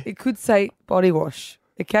 right? Okay. It could say body wash.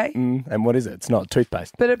 Okay. And what is it? It's not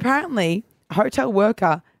toothpaste. But apparently, a hotel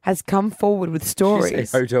worker has come forward with Did you stories.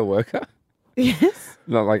 say hotel worker? Yes.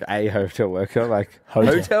 Not like a hotel worker, like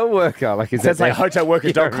Hotel. hotel worker. Like is It says that like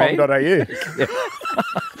hotelworker.com.au.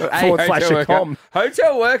 /com.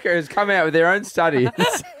 Hotel worker has come out with their own study. It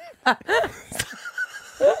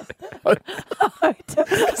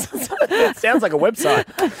sounds like a website.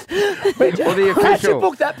 Or the How'd you official.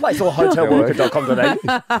 book that place? Or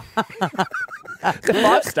hotelworker.com.au. It's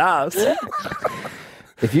 5 stars.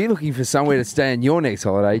 If you're looking for somewhere to stay on your next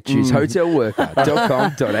holiday, choose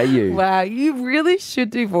hotelworker.com.au. Wow, you really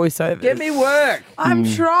should do voiceovers. Get me work. I'm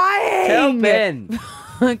trying. Tell Ben.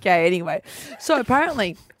 Okay, anyway. So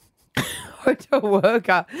apparently, hotel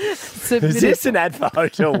worker submitted Is this an ad for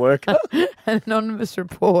hotel worker? an anonymous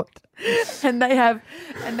report. And they have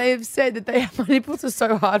said that they have, my nipples are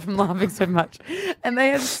so hard from laughing so much. And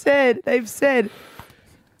they've said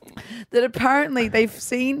that apparently they've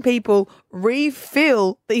seen people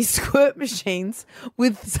refill these squirt machines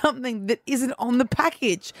with something that isn't on the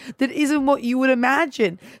package, that isn't what you would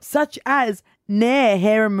imagine, such as Nair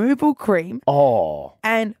hair removal cream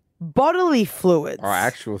and bodily fluids. Oh,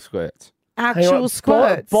 actual squirts. Actual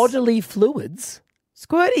squirts. Bodily fluids?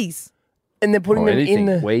 Squirties. And they're putting them in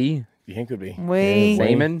the... Wee. Yeah, could be. Wee.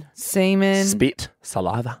 Semen. Semen. Spit.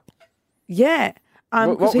 Saliva. Yeah.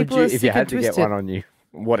 What would you, if you had to get one on you?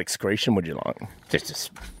 What excretion would you like? Just a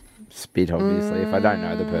spit, obviously, if I don't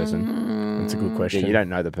know the person. That's a good question. Yeah, you don't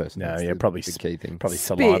know the person. No, That's yeah, probably the key thing. Probably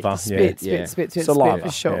saliva. Spit, yeah. spit, Saliva,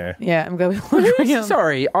 for sure. yeah. Yeah, I'm going with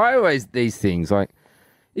Sorry, I always, these things, like,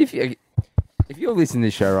 if you're listening to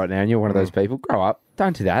this show right now and you're one of those people, grow up.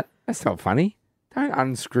 Don't do that. That's not funny. Don't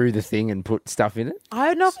unscrew the thing and put stuff in it. I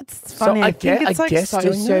don't know if it's funny. I think it's like guess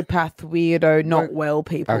doing that? sociopath, weirdo, not well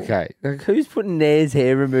people. Okay. Like, who's putting Nair's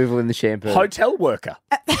hair removal in the shampoo? Hotel worker.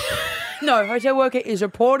 No, hotel worker is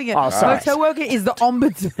reporting it. Oh, sorry. Hotel worker is the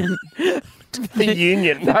ombudsman. The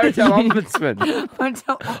union. The hotel ombudsman.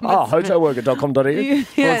 Hotel ombudsman. Oh, hotelworker.com.au.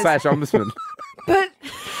 Yes. /ombudsman.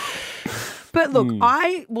 But look,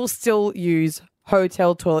 I will still use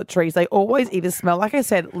hotel toiletries. They always either smell, like I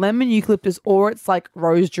said, lemon eucalyptus, or it's like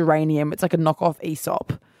rose geranium. It's like a knockoff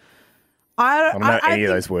Aesop. I don't know any of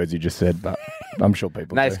those words you just said, but I'm sure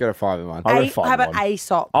people Nate's do. got a 5 in one. I got a 5 How in about one.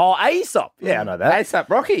 Aesop? Oh, Aesop. Yeah, I know that. Aesop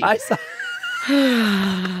Rocky. Aesop.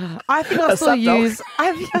 I think I'll still use.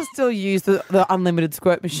 I think I'll still use the unlimited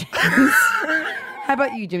squirt machines. How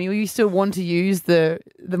about you, Jimmy? Will you still want to use the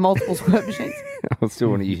multiple squirt machines? I'll still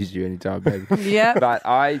want to use you anytime, baby. Yeah. But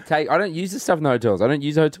I don't use the stuff in the hotels. I don't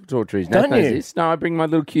use hotel toiletries. Don't Nath knows you? this. No, I bring my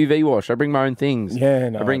little QV wash. I bring my own things. Yeah,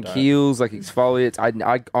 no, I bring I don't. Kiehl's, like exfoliates.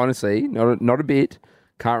 I honestly, not a bit.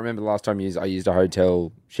 Can't remember the last time I used a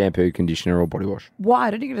hotel shampoo, conditioner, or body wash.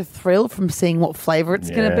 Why? Don't you get a thrill from seeing what flavour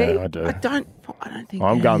it's going to be? I do. I don't think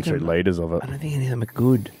I'm any going of through them- liters of it. I don't think any of them are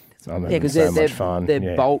good. I'm having because so they're much fun. They're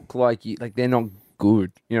yeah. bulk like they're not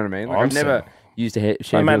good. You know what I mean? Like, I've never used a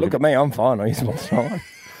shampoo. Hey, mate, look at me. I'm fine. I use them all the time.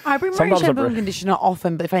 I bring my Sometimes I shampoo and bring- conditioner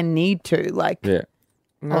often, but if I need to, like, Yeah.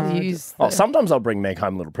 I'll use. Oh, sometimes I'll bring Meg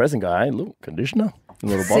home a little present. Go, hey, look, conditioner, a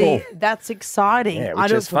little See, bottle. that's exciting. Yeah, I which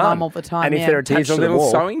do it is for fun. mum all the time. And if yeah. they're attached Here's a to the little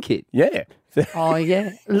wall, sewing kit. yeah, Oh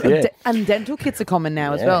yeah. Yeah. And dental kits are common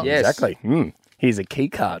now as yeah, well. Yes. exactly. Here's a key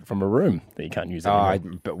card from a room that you can't use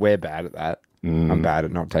anymore. But we're bad at that. I'm bad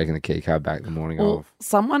at not taking the key card back the morning Well, of.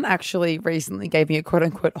 someone actually recently gave me a quote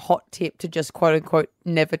unquote hot tip to just quote unquote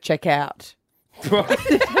never check out.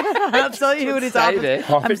 I'll tell you who it is. Stay there.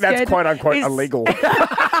 I think that's quote unquote It's- illegal.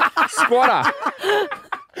 Squatter.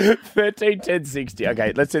 13 10 60.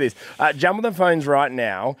 Okay, let's do this. Jump on the phones right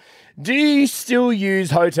now. Do you still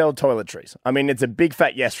use hotel toiletries? I mean, it's a big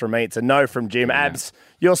fat yes from me. It's a no from Jim. Abs,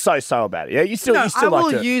 you're so about it. Yeah, you still No, I like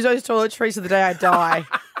will to. use those toiletries to the day I die.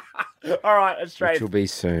 All right, Which Australia. will be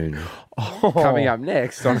soon. Coming up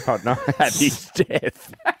next on Hot Nights. At his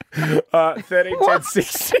death. 13 10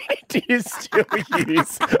 60. Do you still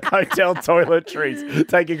use hotel toiletries?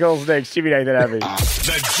 Take your calls next. Jimmy, Nathan, Abby.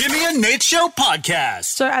 The Jimmy and Nate Show podcast.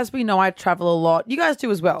 So as we know, I travel a lot. You guys do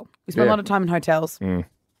as well. We spend a Yeah. lot of time in hotels. And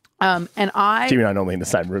I Jimmy and I are normally in the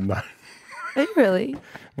same room, though. Are you really?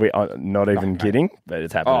 We are not even kidding, but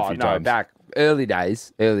it's happened a few times. Back early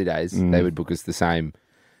days, they would book us the same.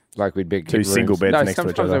 Like we'd be Two single beds next to each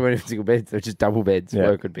sometimes other. they weren't even single beds; they're just double beds. Yeah.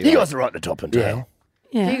 Work would be. You like, guys are right at the top and tail.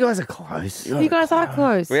 Yeah. You guys are close. You guys are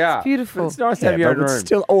close. We are. It's beautiful. It's nice to have your own but room. it's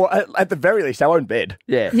still, or at the very least, our own bed.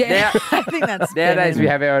 Yeah. Yeah, I think that's Nowadays better. we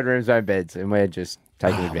have our own rooms, own beds, and we're just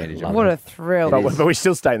taking advantage of What it. a thrill. But we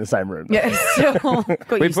still stay in the same room. though. Yeah, still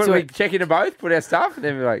got We used to we it. check into both, put our stuff, and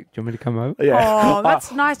then we're like, "Do you want me to come over?" Yeah. Oh,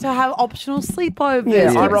 that's nice to have optional sleepovers. Yeah,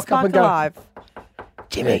 Keep I the rock up spark and go, alive.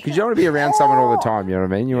 Jimmy. Because you don't want to be around someone all the time. You know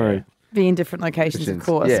what I mean? You want to. Be in different locations, of Locations,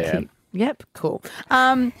 course. yeah. Yep, cool.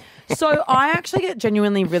 So I actually get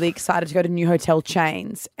genuinely really excited to go to new hotel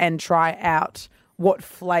chains and try out what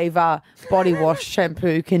flavour body wash,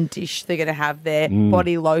 shampoo, condition they're going to have there,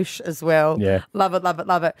 body lotion as well. Yeah. Love it, love it,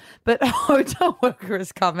 love it. But Hotel Worker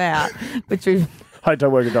has come out, which we've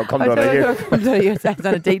Hotelworker.com.au. has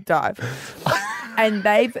done a deep dive. And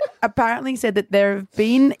they've apparently said that there have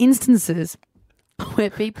been instances where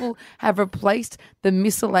people have replaced the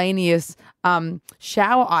miscellaneous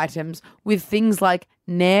shower items with things like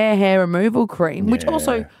Nair hair removal cream, which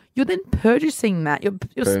also you're then purchasing that. You're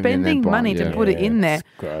Putting in spending that money bond, to yeah. put it in there.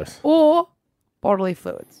 Gross. Or bodily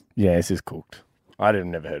fluids. Yeah, this is cooked. I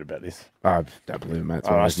didn't never heard about this. I don't believe it, mate. It's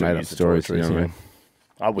Oh, one I of those still made up use the stories. You know toiletries, what I yeah. mean?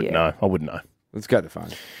 I wouldn't know. I wouldn't know. Let's go to the phone.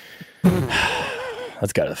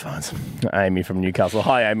 Let's go to the phones. Amy from Newcastle.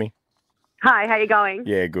 Hi, Amy. Hi, how you going?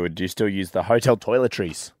 Yeah, good. Do you still use the hotel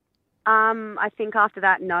toiletries? I think after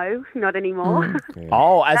that, no, not anymore.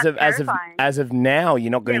 Oh, That's terrifying. as of now,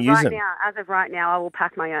 you're not going to Yeah, use right them. now, as of right now, I will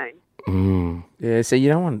pack my own. Yeah, so you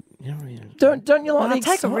don't want... Don't you like the take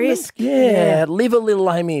a excitement? risk. Yeah, live a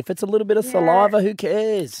little, Amy. If it's a little bit of saliva, who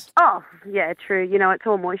cares? Oh, yeah, true. You know, it's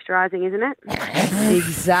all moisturising, isn't it?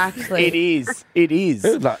 Exactly. It is. It is.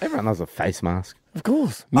 Everyone loves a face mask. Of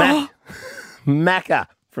course. Macca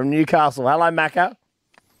from Newcastle. Hello, Macca.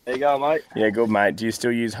 There you go, mate. Yeah, good, mate. Do you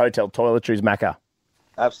still use hotel toiletries, Macca?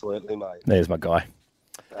 Absolutely, mate. There's my guy.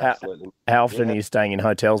 Absolutely. How often are you staying in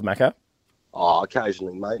hotels, Macca? Oh,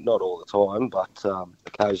 occasionally, mate. Not all the time, but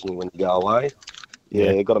occasionally when you go away.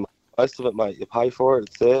 Yeah, you got to make the most of it, mate. You pay for it.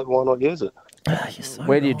 It's there. Why not use it?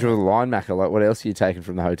 Where do you draw the line, Macca? Like, what else are you taking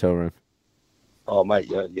from the hotel room? Oh, mate,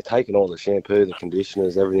 you're taking all the shampoo, the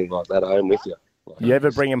conditioners, everything like that home with you. You ever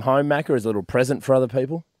bring them home, Macca, as a little present for other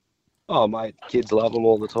people? Oh, mate, kids love them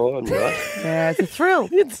all the time, you know? Yeah, it's a thrill.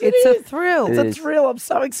 It's a thrill. It's a thrill. I'm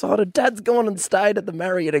so excited. Dad's gone and stayed at the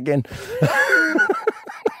Marriott again.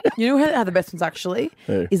 You know how the best ones actually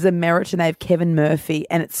Who? is the Merit, and they have Kevin Murphy,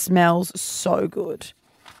 and it smells so good.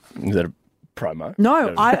 Is that a promo?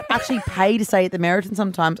 No, I actually pay to stay at the Meriton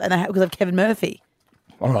sometimes, and because of Kevin Murphy.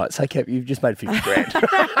 All right, so Kev, you've just made 50 grand.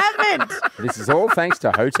 I haven't. This is all thanks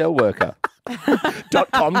to Hotel Worker.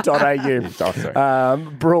 .com.au.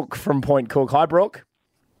 Brooke from Point Cook. Hi, Brooke.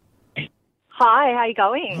 Hi, how you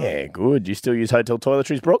going? Yeah, good. You still use hotel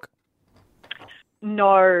toiletries, Brooke?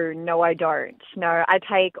 No, I don't. No, I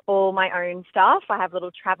take all my own stuff. I have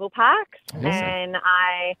little travel packs, and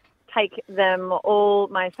I take them all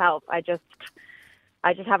myself. I just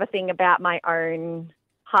have a thing about my own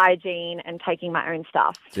hygiene and taking my own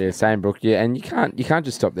stuff. Yeah, same, Brooke. Yeah, and you can't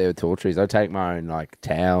just stop there with toiletries. I take my own like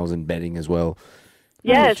towels and bedding as well.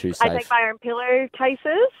 Yes, Too I safe. take my own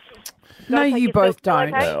pillowcases. No, you both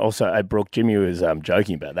don't. Also, Brooke, Jimmy was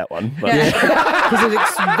joking about that one. But Because it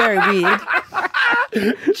looks very weird.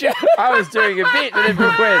 I was doing a bit, and then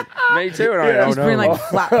Brooke went, me too. And I went, He's bringing like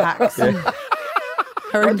flat packs. Yeah.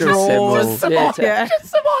 Her own drawers. Yeah, Just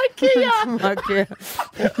some IKEA. Some IKEA.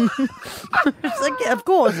 It's like, yeah, of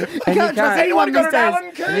course. You can't trust anyone these days.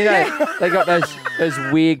 And you know, they got those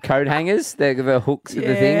weird coat hangers. They're the hooks and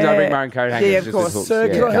the things. I bring my own coat hangers. Yeah, just of course. as hooks. Sir,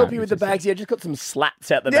 Yeah, can I help can't. you with the bags? Yeah, just got some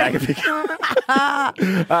slats out the bag.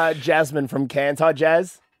 Jasmine from Cairns. Hi,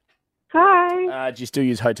 Jazz. Hi. Do you still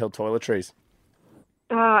use hotel toiletries?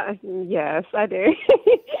 Yes, I do.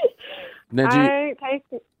 Now, do you-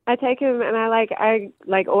 I take them and I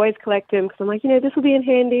always collect them because I'm like, this will be in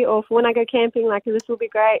handy, or for when I go camping, this will be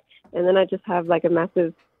great. And then I just have like a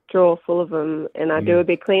massive drawer full of them, and I do a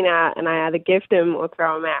big clean out, and I either gift them or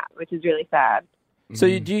throw them out, which is really sad. So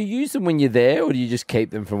do you use them when you're there, or do you just keep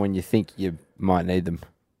them from when you think you might need them?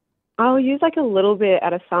 I'll use like a little bit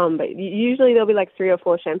at a time, but usually there'll be like 3 or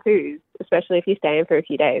 4 shampoos, especially if you're staying for a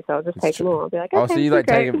few days. So I'll just take them all. I'll be like, okay, Oh, so you like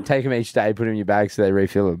great. take them each day, put them in your bag so they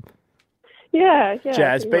refill them. Yeah.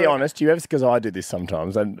 Jazz, pretty be much. honest. Do you ever? Because I do this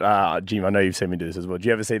sometimes, and Jim, I know you've seen me do this as well. Do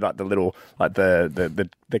you ever see like the little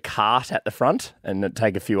the cart at the front and then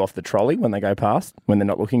take a few off the trolley when they go past when they're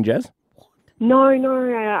not looking, Jazz? No,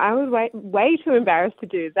 I was way too embarrassed to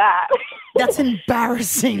do that. That's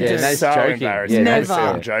embarrassing. Yeah, dude. that's so embarrassing. Never.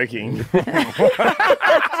 I'm joking.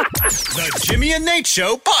 The Jimmy and Nate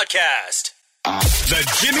Show podcast.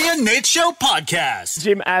 The Jimmy and Nate Show podcast.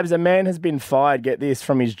 Jim Abs, a man has been fired, get this,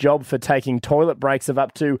 from his job for taking toilet breaks of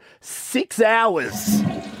up to 6 hours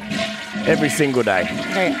every single day.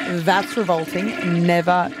 Okay, that's revolting.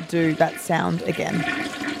 Never do that sound again.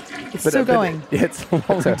 It's still going. Yeah, it's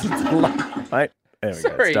long. Mate, there we go.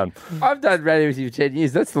 Sorry, It's done. I've done radio with you for 10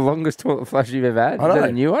 years. That's the longest toilet flush you've ever had. I Is know. that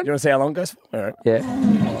a new one? You want to see how long it goes for? All right. Yeah.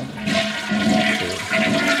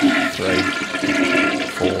 3,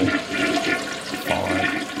 4,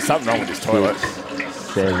 5. Something wrong with this toilet.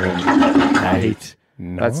 7, 8.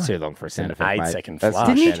 That's too long for a sound effect, 8 mate. second That's flush.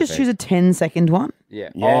 Didn't you just choose a 10-second one? Yeah.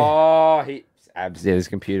 Yeah. Oh, Abs. Yeah, there's a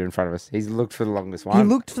computer in front of us. He's looked for the longest one. You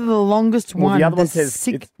looked for the longest Well, one. the other one There's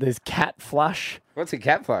says there's cat flush. What's a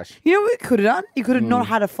cat flush? You know what you could have done? You could have not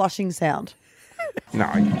had a flushing sound. No.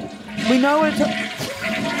 We know what it's...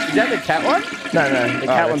 Is that the cat one? No, the cat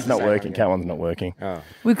that's one's the not same working. one, Cat one's not working. Oh.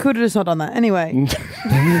 We could have just not done that. Anyway.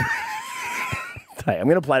 Hey, I'm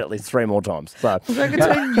going to play it at least 3 more times. So. I could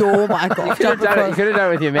turn your mic off. You could have done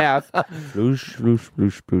it with your mouth. Bloosh, bloosh,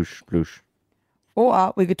 bloosh, bloosh, bloosh.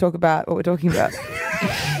 Or we could talk about what we're talking about.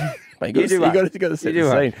 Mate, You do you one. got to set You the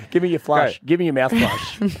do one. scene. Give me your flush. Go. Give me your mouth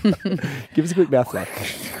flush. Give us a quick mouth flush.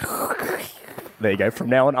 There you go. From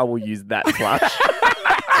now on, I will use that flush.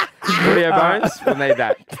 Audio bones, we'll need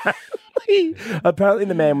that. Apparently,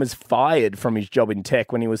 the man was fired from his job in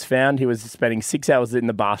tech when he was found he was spending 6 hours in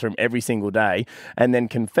the bathroom every single day, and then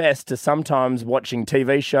confessed to sometimes watching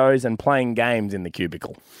TV shows and playing games in the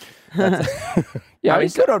cubicle. Yeah, I mean,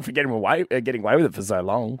 good on for getting away with it for so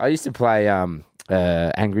long. I used to play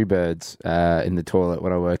Angry Birds in the toilet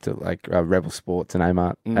when I worked at like Rebel Sports and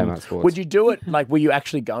Amart Sports. Would you do it? Like, were you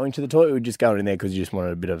actually going to the toilet, or were you just going in there because you just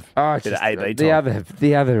wanted a bit of AB time?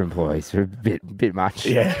 The other employees were a bit much.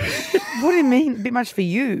 Yeah. What do you mean? A bit much for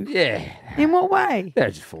you? Yeah. In what way?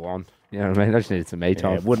 They're just full on. You know what I mean? I just needed some me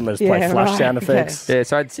time. wouldn't let us play flush sound effects. Yeah,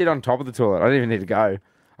 so I'd sit on top of the toilet. I didn't even need to go.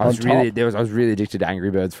 I was really addicted to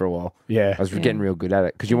Angry Birds for a while. Yeah. I was getting real good at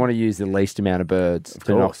it because you want to use the least amount of birds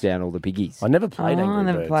to knock down all the piggies. I never played Angry I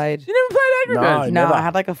never Birds. played. You never played Angry Birds? No, I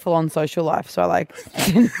had like a full-on social life, so I like...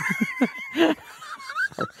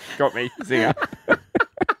 Got me, singer.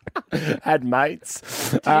 Had mates.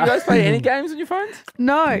 Do you guys play any games on your phones?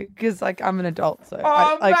 No, because like I'm an adult, so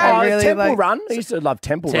I really Temple like... Run. I used to love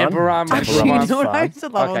Temple Temple Run. Actually, you know what I used to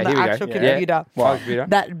love on the here we go. actual Yeah. computer? What computer?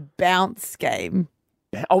 That bounce game.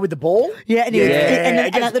 Oh, with the ball? Yeah, and,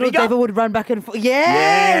 and that little devil would run back and forth.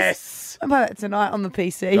 Yes! I'm playing that tonight on the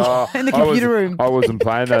PC in the computer room. I wasn't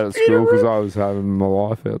playing that at school because I was having my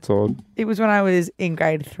life outside. It was when I was in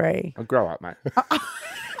grade 3. I'll grow up, mate. Go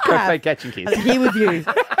play catch and kiss. I'm here with you.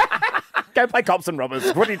 Go play cops and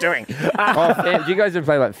robbers. What are you doing? Do you guys ever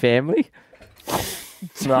play like Family?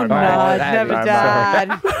 No, never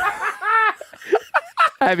dad.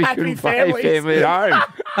 Abby Happy couldn't play families. Family at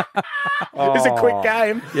home. It's a quick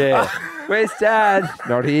game. Yeah. Where's Dad?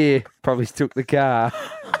 Not here. Probably took the car.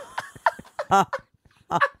 Oh,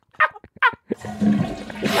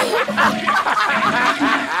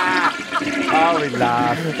 we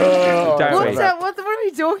laugh. What's that? What are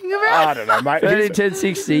we talking about? I don't know, mate.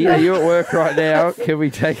 1060. Are you at work right now? Can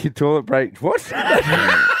we take a toilet break? What?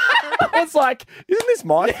 It's like, isn't this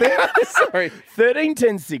my thing? Sorry.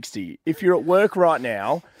 131060. If you're at work right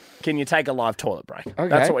now, can you take a live toilet break? Okay.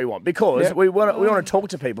 That's what we want. Because Yep. we want to talk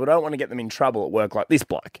to people. We don't want to get them in trouble at work like this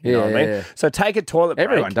bloke. You know what I mean? Yeah. So take a toilet break.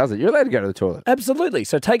 Everyone does it. You're allowed to go to the toilet. Absolutely.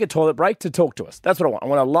 So take a toilet break to talk to us. That's what I want. I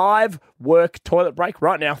want a live work toilet break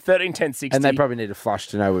right now, 131060. And they probably need a flush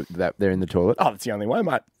to know that they're in the toilet. Oh, that's the only way,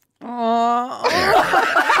 mate.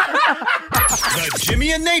 The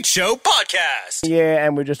Jimmy and Nate Show podcast. Yeah,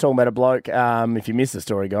 and we're just talking about a bloke. If you missed the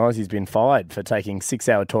story, guys, he's been fired for taking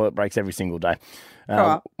 6-hour toilet breaks every single day.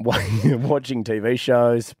 Watching TV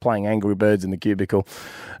shows, playing Angry Birds in the cubicle,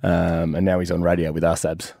 and now he's on radio with us,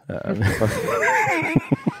 Abs.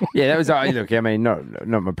 Yeah, that was look. I mean, not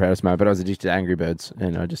my proudest moment, but I was addicted to Angry Birds,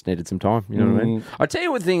 and I just needed some time. You know what I mean? I'll tell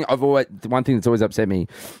you one thing. One thing that's always upset me,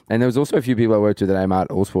 and there was also a few people I worked with at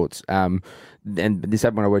Amart All Sports. And this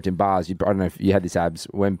happened when I worked in bars. I don't know if you had this, Abs,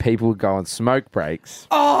 when people would go on smoke breaks.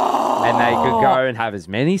 And they could go and have as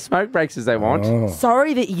many smoke breaks as they want.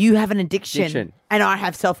 Sorry that you have an addiction. And I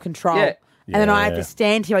have self-control. Yeah. And then I have to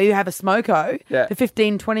stand here while you have a smoko for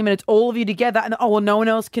 15, 20 minutes, all of you together. And no one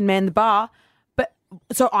else can man the bar. But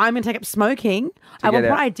so I'm going to take up smoking. At one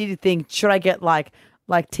point I did think, should I get like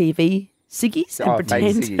TV ciggies and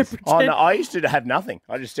pretend? Oh, no, I used to have nothing.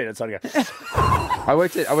 I just stood outside and go, I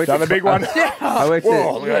worked at the big one. I worked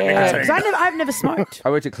Because I've never smoked. I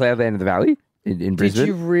worked at Cloudland of the Valley in Brisbane.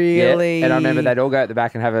 you really? Yeah. And I remember they'd all go at the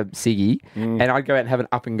back and have a ciggy, and I'd go out and have an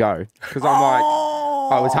up and go because I'm like,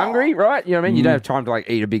 I was hungry, right? You know what I mean? You don't have time to like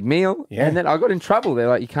eat a big meal. Yeah. And then I got in trouble. They're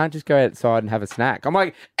like, you can't just go outside and have a snack. I'm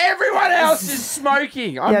like, everyone else is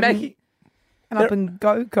smoking. I'm making an up and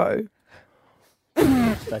go.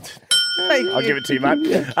 I'll give it to you,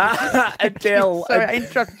 mate. Adele. Sorry, I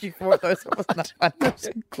interrupted you for it, though, so it wasn't that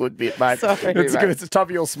fun. Good bit, mate. Sorry. It's good. It's the top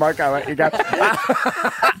of your smoko, mate. You go.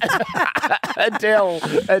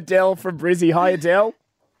 Adele from Brizzy. Hi, Adele.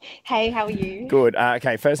 Hey, how are you? Good.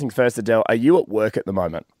 Okay, first things first, Adele. Are you at work at the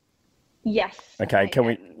moment? Yes. Okay. Can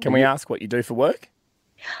we ask what you do for work?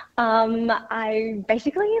 I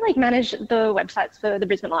basically manage the websites for the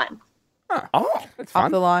Brisbane Lions. Oh, that's fun.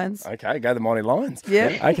 Up the lines. Okay, go the Mighty Lions.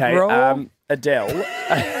 Yeah. Okay. Roll. Adele.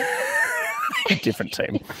 Different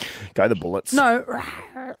team. Go the Bullets. No,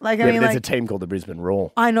 There's a team called the Brisbane Raw.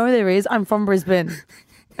 I know there is. I'm from Brisbane.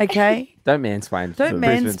 Okay. Don't mansplain. Don't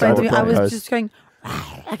mansplain to me. I was just going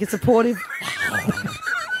like a supportive.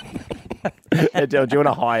 Adele, do you want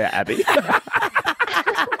to hire Abby?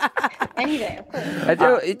 Any day, of course.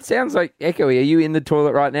 Adele, it sounds like echoey. Are you in the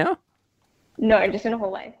toilet right now? No, just in a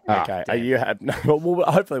hallway. Okay. Are you happy? Well,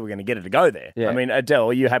 hopefully we're going to get her to go there. Yeah. I mean, Adele,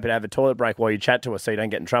 are you happy to have a toilet break while you chat to us so you don't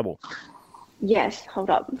get in trouble? Yes,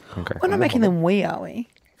 hold up. Okay. We're not making them wee, are we?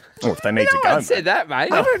 Oh, if they need to No go. one said that,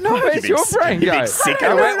 mate. I don't know. Where's your brain you go? big sicko.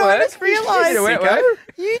 I don't know. I just You realised. a wet word?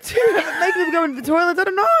 You two make them go into the toilets. I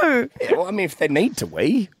don't know. Yeah, well, I mean, if they need to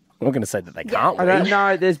wee, I'm not going to say that they can't I wee. don't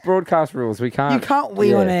know. There's broadcast rules. We can't. You can't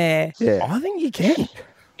wee on air. Yeah. I think you can.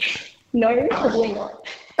 No, probably not.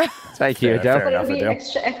 Thank you, Fair Adele. But enough, it'll be Adele.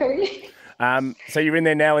 extra echoey. So you're in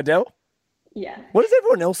there now, Adele? Yeah. What does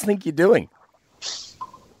everyone else think you're doing?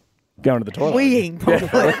 Going to the toilet. Weeing,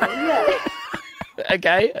 probably.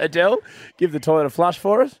 Okay, Adele, give the toilet a flush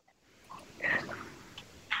for us.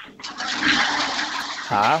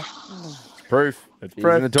 It's proof. It's She's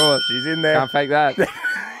proof. in the toilet. She's in there. Can't fake that.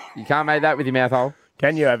 You can't make that with your mouth hole.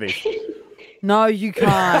 Can you, Abby? No, you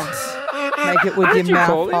can't. Make it with your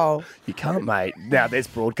mouth hole. You can't, mate. Now, there's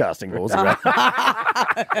broadcasting rules around.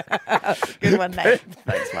 Good one, mate.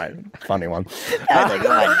 Thanks, mate. Funny one. That's a good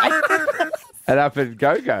one, mate. And up and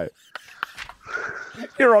go.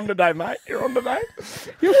 You're on today, mate. You're on today.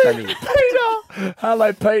 You're funny. Peter.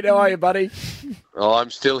 Hello, Pete. How are you, buddy? Oh, I'm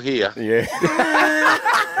still here. Yeah.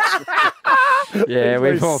 Yeah,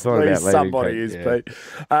 we've all thought about leaving. Somebody Pete. is, Yeah. Pete.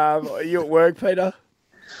 Are you at work, Peter?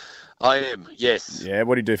 I am, yes. Yeah,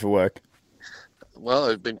 what do you do for work? Well,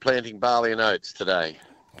 I've been planting barley and oats today.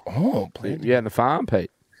 Oh, plenty. Yeah, on the farm, Pete.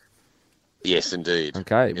 Yes, indeed.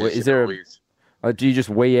 Okay. Well, Yes, is there always. do you just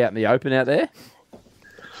wee out in the open out there?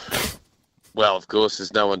 Well, of course,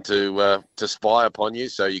 there's no one to spy upon you,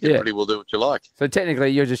 so you can Yeah. pretty well do what you like. So technically,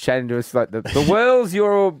 you're just chatting to us like the world's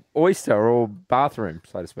your oyster or bathroom,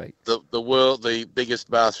 so to speak. The biggest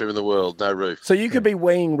bathroom in the world, no roof. So you could be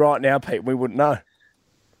weeing right now, Pete, and we wouldn't know.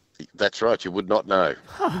 That's right, you would not know.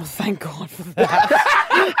 Oh, thank God for that.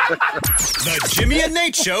 The Jimmy and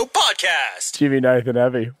Nate Show podcast. Jimmy, Nathan,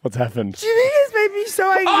 Abby, what's happened? Jimmy has made me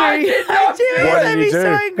so angry. I did not Jimmy do has What made did me you so do?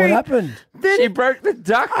 angry. What happened? Then She broke the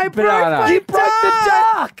duck I broke banana. my You broke the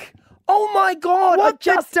duck. duck! Oh my God! What,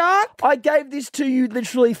 the duck? I gave this to you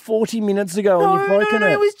literally 40 minutes ago, No, and you've broken no,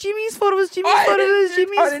 it. it was Jimmy's fault. It was Jimmy's I fault. It was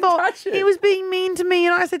didn't- I Jimmy's didn't fault. touch it. He was being mean to me,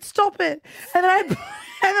 and I said, "Stop it!" And then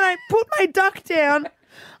I put my duck down.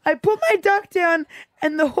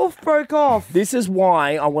 And the hoof broke off. This is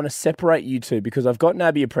why I want to separate you two, because I've gotten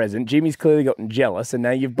Abby a present. Jimmy's clearly gotten jealous, and now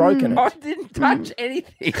you've broken I it. didn't touch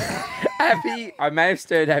anything. Abby, I may have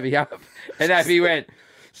stirred Abby up, and Abby went,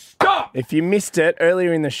 "Stop!" If you missed it,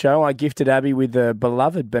 earlier in the show, I gifted Abby with the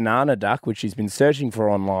beloved banana duck, which she's been searching for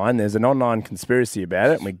online. There's an online conspiracy about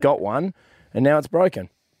it, and we got one, and now it's broken.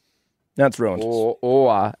 Now it's ruined.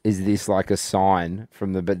 Or is this like a sign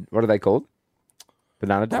from the what are they called?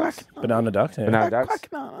 Banana ducks? Banana duck, yeah. Banana ducks?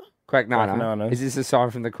 Quack Nana. Quacknana. Is this a sign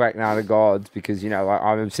from the Quack Nana gods? Because, like,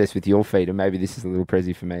 I'm obsessed with your feet, and maybe this is a little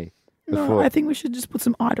prezi for me. No, I think we should just put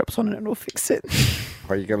some eye drops on it and it'll fix it.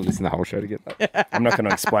 Oh, you got to listen to the whole show to get that. I'm not going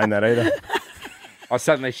to explain that either. Oh,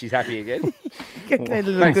 suddenly she's happy again. Okay,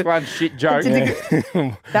 Thanks, one shit joke.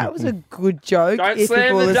 That was a good joke. Don't if slam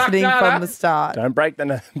people were the duck listening nana. from the start. Don't break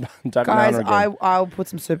the duck Guys, nana again. I'll put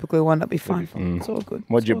some super glue on. That'll be fine. It's all good.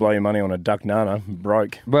 What'd you blow your money on? A duck nana?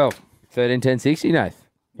 Broke. Well, 13, 10, 60, Nath.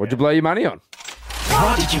 What'd you blow your money on?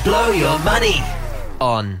 What did you blow your money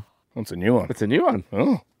on? What's a new one? It's a new one.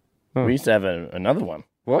 Oh. We used to have another one.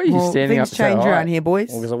 Why are you Well, standing up things so change high? around here, boys.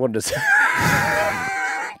 Well, because I wanted to say.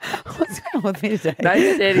 What's going on with me today?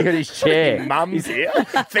 Nate's standing on his chair. Mum's here.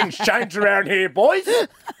 Things change around here, boys.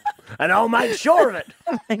 And I'll make sure of it.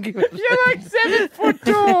 Thank you. You're like 7 foot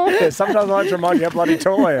tall. Yeah, sometimes I like to remind you how bloody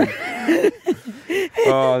tall I am.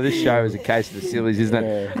 Oh, this show is a case of the sillies, isn't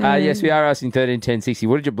it? Yes, we are asking 13, 10, 60.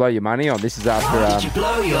 What did you blow your money on? This is after... What did you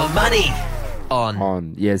blow your money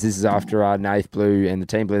on? Yes, this is after Nath blew and the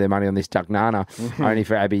team blew their money on this duck nana, only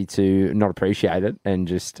for Abby to not appreciate it and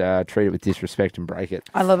just treat it with disrespect and break it.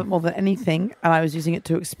 I love it more than anything, and I was using it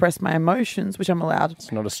to express my emotions, which I'm allowed.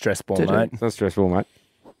 It's not a stress ball, To do. mate. It's not stressful, mate.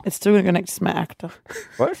 It's still going to go next to my actor.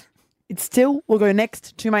 What? It still will go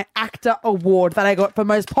next to my actor award that I got for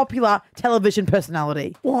most popular television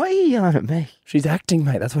personality. Why are you yelling at me? She's acting,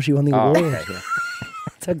 mate. That's why she won the Oh, award. okay, yeah.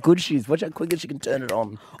 That's how good she is. Watch how quickly she can turn it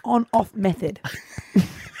on. On-off method.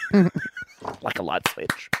 Like a light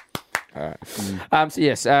switch. All right. So,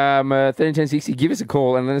 yes, 13, 10, 60, give us a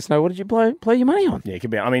call and let us know what did you blow your money on? Yeah, it could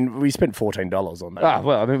be. I mean, we spent $14 on that. Ah,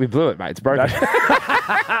 well, I mean, we blew it, mate. It's broken.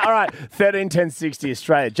 All right, 13 10 60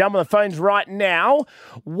 Australia. Jump on the phones right now.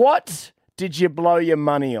 What did you blow your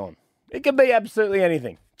money on? It could be absolutely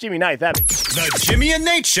anything. Jimmy, Nath, Abby. The Jimmy and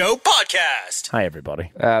Nate Show podcast. Hey,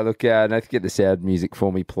 everybody. Look, Nath, get the sound music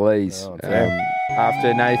for me, please. Oh, okay.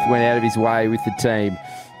 After Nath went out of his way with the team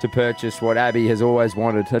to purchase what Abby has always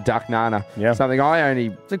wanted, a duck nana. Yeah. Something I only...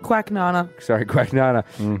 It's a quack nana. Sorry, quack nana.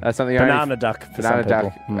 Something I Banana only, duck for banana some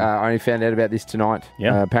duck. people. I only found out about this tonight.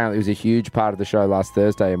 Yeah. Apparently it was a huge part of the show last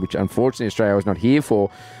Thursday, which unfortunately Australia was not here for.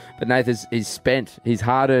 But Nathan's he's spent his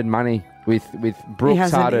hard-earned money with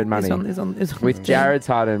Brooke's hard-earned money. He's on with Jared's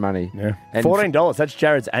hard-earned money. Yeah. And $14. That's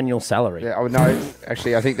Jared's annual salary. Yeah, oh, no,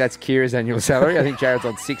 actually, I think that's Kira's annual salary. I think Jared's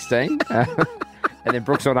on 16. And then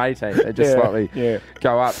Brooke's on 18. They just slightly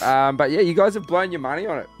go up. But yeah, you guys have blown your money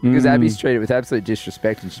on it because Abby's treated it with absolute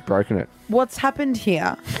disrespect and she's broken it. What's happened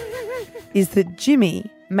here is that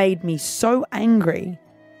Jimmy made me so angry.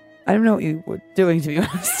 I don't know what you were doing, to be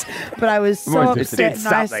honest, but I was so upset.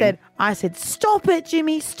 And I said, "Stop it,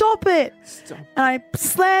 Jimmy! Stop it!" Stop. And I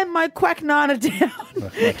slammed my quack nana down.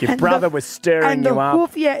 Like your brother was stirring you up.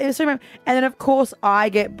 Hoof, yeah, it was so. And then, of course, I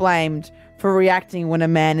get blamed for reacting when a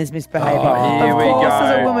man is misbehaving. Here we course, go.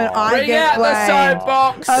 as a woman, I Bring get out blamed. the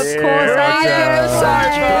soapbox. Of course, I get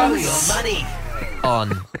blamed. Your money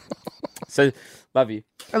on. So, love you.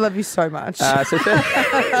 I love you so much.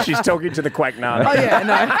 She's talking to the quack nana. Oh yeah,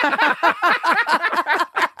 no.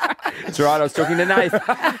 That's right, I was talking to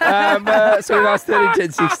Nath. So we asked 30,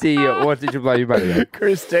 10, 60. What did you blow your money on?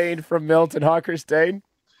 Christine from Melton. Hi, Christine.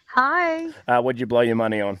 Hi. What'd you blow your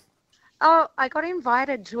money on? Oh, I got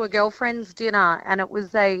invited to a girlfriend's dinner, and it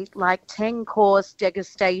was a 10-course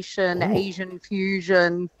degustation, Asian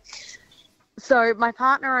fusion. So my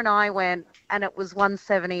partner and I went, and it was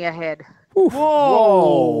 $170 a head.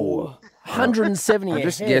 Whoa. 170 I'm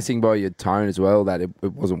just a head. guessing by your tone as well that it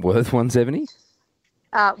wasn't worth 170.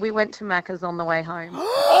 We went to Macca's on the way home.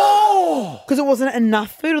 Because it wasn't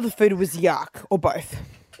enough food, or the food was yuck, or both.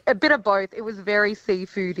 A bit of both. It was very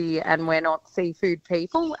seafoody, and we're not seafood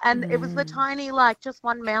people. And it was the tiny, just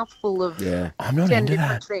one mouthful of I'm not 10 into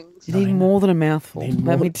different that. things. You need more than a mouthful.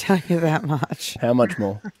 Let me tell you that much. How much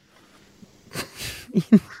more?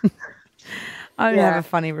 I don't have a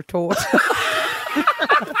funny retort.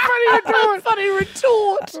 Funny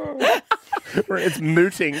retort. It's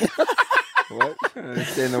mooting. What? I don't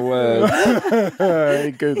understand the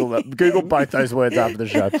word. Google that. Google both those words after the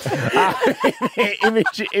show.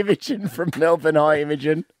 Imogen from Melbourne. Hi,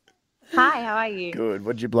 Imogen. Hi, how are you? Good.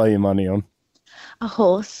 What'd you blow your money on? A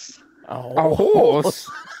horse. A horse?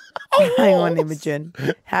 Hang on, Imogen.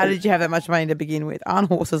 How did you have that much money to begin with? Aren't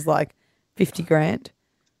horses like 50 grand?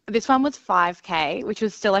 This one was 5K, which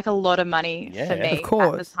was still a lot of money for me of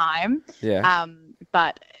course. at the time. Yeah.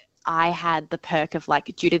 But I had the perk of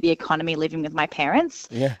due to the economy living with my parents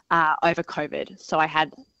over COVID. So I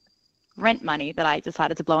had rent money that I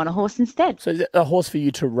decided to blow on a horse instead. So is it a horse for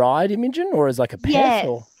you to ride, Imogen, or as like a pet? Yes.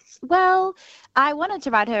 Or? Well, I wanted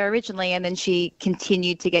to ride her originally, and then she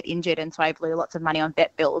continued to get injured, and so I blew lots of money on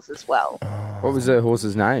vet bills as well. What was the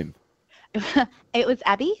horse's name? It was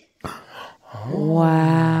Abby.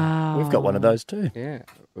 Wow. We've got one of those too. Yeah,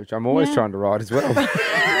 which I'm always trying to ride as well.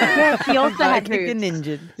 She also had hooves. An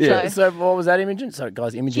injured. Yeah. So what was that, Imogen? So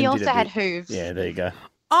guys, Imogen She also did a had bit- hooves. Yeah, there you go.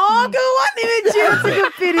 Oh, good one, Imogen. That's a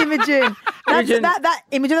good bit, Imogen.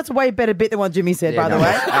 Imogen, that's a way better bit than what Jimmy said, by the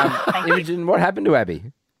way. Imogen, what happened to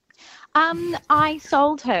Abby? I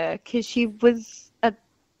sold her because she was a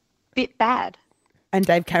bit bad. And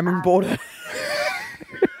Dave Cameron bought her.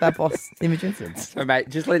 That boss, Imogen. So, mate,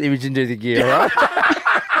 just let Imogen do the gear, all right?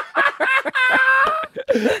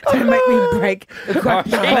 Don't make me break the quack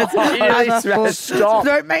nana. Stop.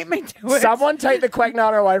 Don't make me do it. Someone take the quack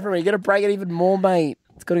nana away from me. You're going to break it even more, mate.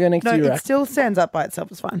 It's got to go next to your it rack. still stands up by itself.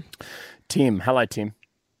 It's fine. Tim. Hello, Tim.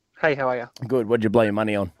 Hey, how are you? Good. What'd you blow your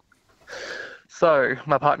money on? So,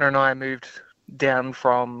 my partner and I moved down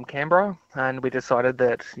from Canberra, and we decided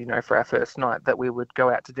that, for our first night that we would go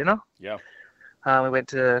out to dinner. Yeah. We went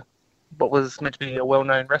to what was meant to be a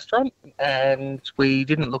well-known restaurant, and we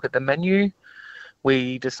didn't look at the menu.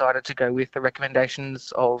 We decided to go with the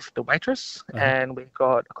recommendations of the waitress, and we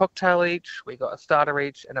got a cocktail each, we got a starter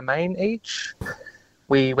each, and a main each.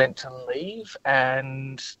 We went to leave,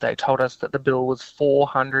 and they told us that the bill was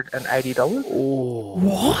 $480. Oh.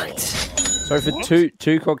 What? So for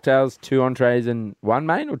two cocktails, 2 entrees, and 1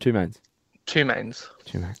 main or 2 mains? 2 mains.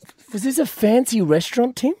 2 mains. Was this a fancy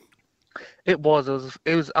restaurant, Tim? It was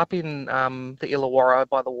up in the Illawarra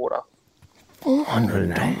by the water.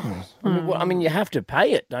 $400. I mean, you have to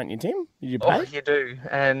pay it, don't you, Tim? Did you pay? Oh, you do.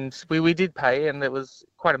 And we did pay, and it was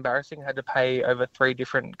quite embarrassing. I had to pay over 3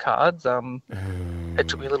 different cards. It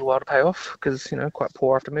took me a little while to pay off because, quite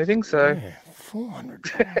poor after moving. So, yeah,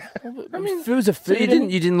 $400. I mean, if it was a So food,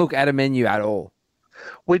 you didn't look at a menu at all?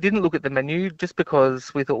 we didn't look at the menu just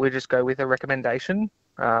because we thought we'd just go with a recommendation.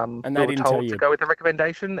 And we they were didn't tell told you. to go with a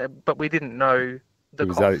recommendation, but we didn't know the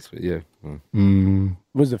cost. Exotics, yeah.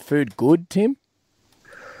 Was the food good, Tim?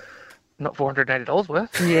 Not $480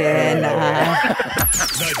 worth. Yeah, nah.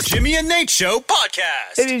 The Jimmy and Nate Show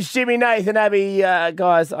podcast. It is Jimmy, Nathan, Abby.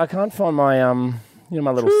 Guys, I can't find my,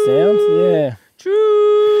 my little sound. Yeah.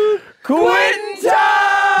 True. Quitting time!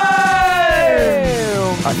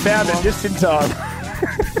 I found it just in time.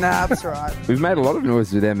 Nah, that's right. We've made a lot of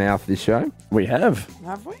noise with our mouth this show. We have.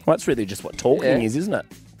 Have we? Well, that's really just what talking is, isn't it?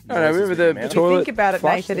 No, remember the If you toilet think about it,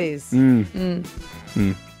 flush Nate, it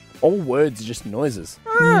is. All words are just noises.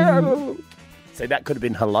 See, that could have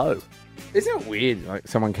been hello. Isn't it weird? Like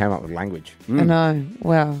someone came up with language. I know.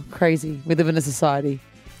 Wow, crazy. We live in a society.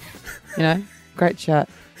 Great chat.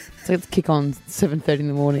 So let's kick on 7:30 in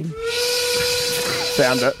the morning.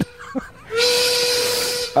 Found it.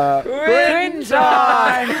 Quitting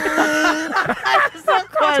time! It's not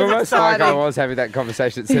quite It's almost exciting. like I was having that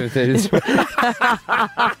conversation at 7:30 this morning.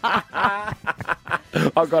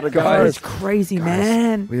 I've got to go. Oh, it's crazy,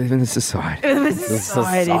 man. We live in a society. We live in a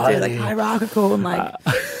society, dude, like hierarchical and like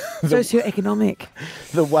socioeconomic.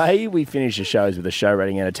 The way we finish the shows with a show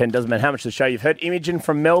rating out of 10 doesn't matter how much the show. You've heard Imogen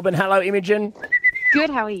from Melbourne. Hello, Imogen. Good,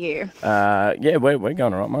 how are you? Yeah, we're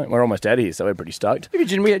going all right, mate. We're almost out of here, so we're pretty stoked.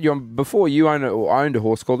 Imogen, we had you on before. You owned a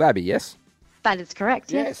horse called Abby, yes? That is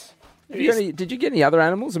correct, yes. Did you get any other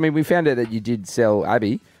animals? I mean, we found out that you did sell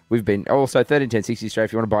Abby. We've been also 131060 straight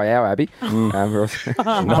if you want to buy our Abby. You're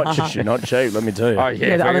not cheap, let me tell you. Oh,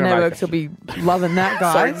 Yeah, the other networks will be loving that,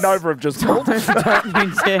 guys. So Nova have just called. Don't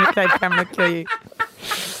you dare, they can kill you.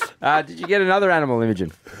 Did you get another animal,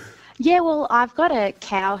 Imogen? Yeah, well, I've got a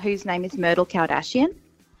cow whose name is Myrtle Kardashian.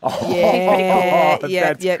 Yeah,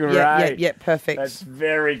 that's great. Yeah, perfect. That's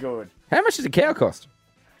very good. How much does a cow cost?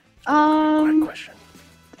 Great question.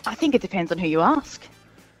 I think it depends on who you ask.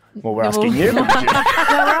 Well, we're asking you. Well, we're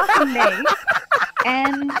asking me.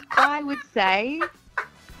 And I would say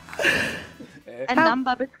a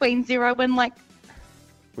number between 0 and like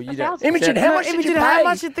Well, you don't- Imogen, how much did you pay? How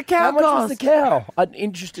much did the cow How much cost? was the cow? I'm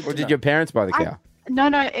interested. Or to did know. your parents buy the cow? No,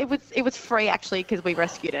 it was free actually because we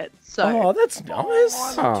rescued it. So Oh, that's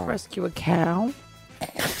nice. I'd like to rescue a cow.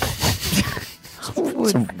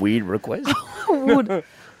 It's a weird request. I would.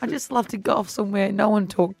 I just love to go off somewhere. No one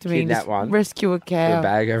talk to me. Kidnap Just one. rescue a Put cow. a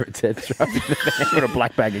bag over its head. Throw it in the van. Got a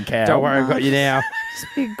black bag of cow. Don't worry, I've got you now.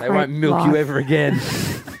 Just be a They great won't milk life. you ever again.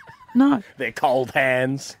 No, They're cold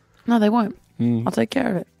hands. no, they won't. I'll take care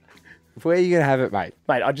of it. Where are you going to have it, mate?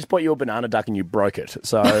 Mate, I just bought you a banana duck and you broke it.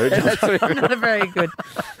 So, Not very good.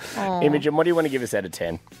 Oh. Imogen, what do you want to give us out of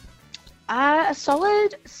 10? a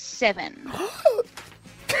solid 7.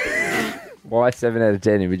 Why 7 out of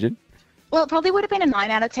 10, Imogen? Well, it probably would have been a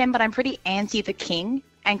 9 out of 10, but I'm pretty anti the king,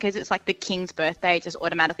 and because it's like the king's birthday, it just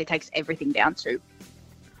automatically takes everything down to.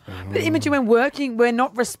 But Imogen, when working, we're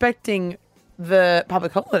not respecting the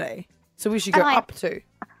public holiday, so we should go And up to.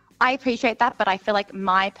 I appreciate that, but I feel like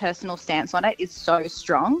my personal stance on it is so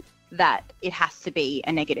strong that it has to be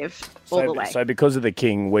a negative all the way. So because of the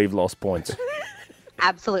king, we've lost points.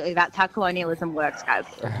 Absolutely, that's how colonialism works, guys.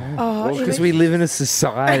 Oh, Because we live in a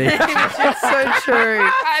society. it's so true.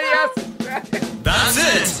 That's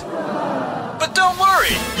it. But don't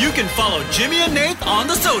worry, you can follow Jimmy and Nate on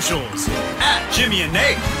the socials at Jimmy and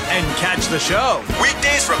Nate and catch the show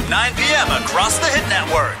weekdays from 9 p.m. across the Hit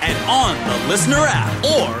Network and on the Listener app.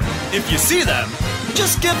 Or if you see them,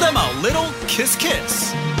 just give them a little kiss.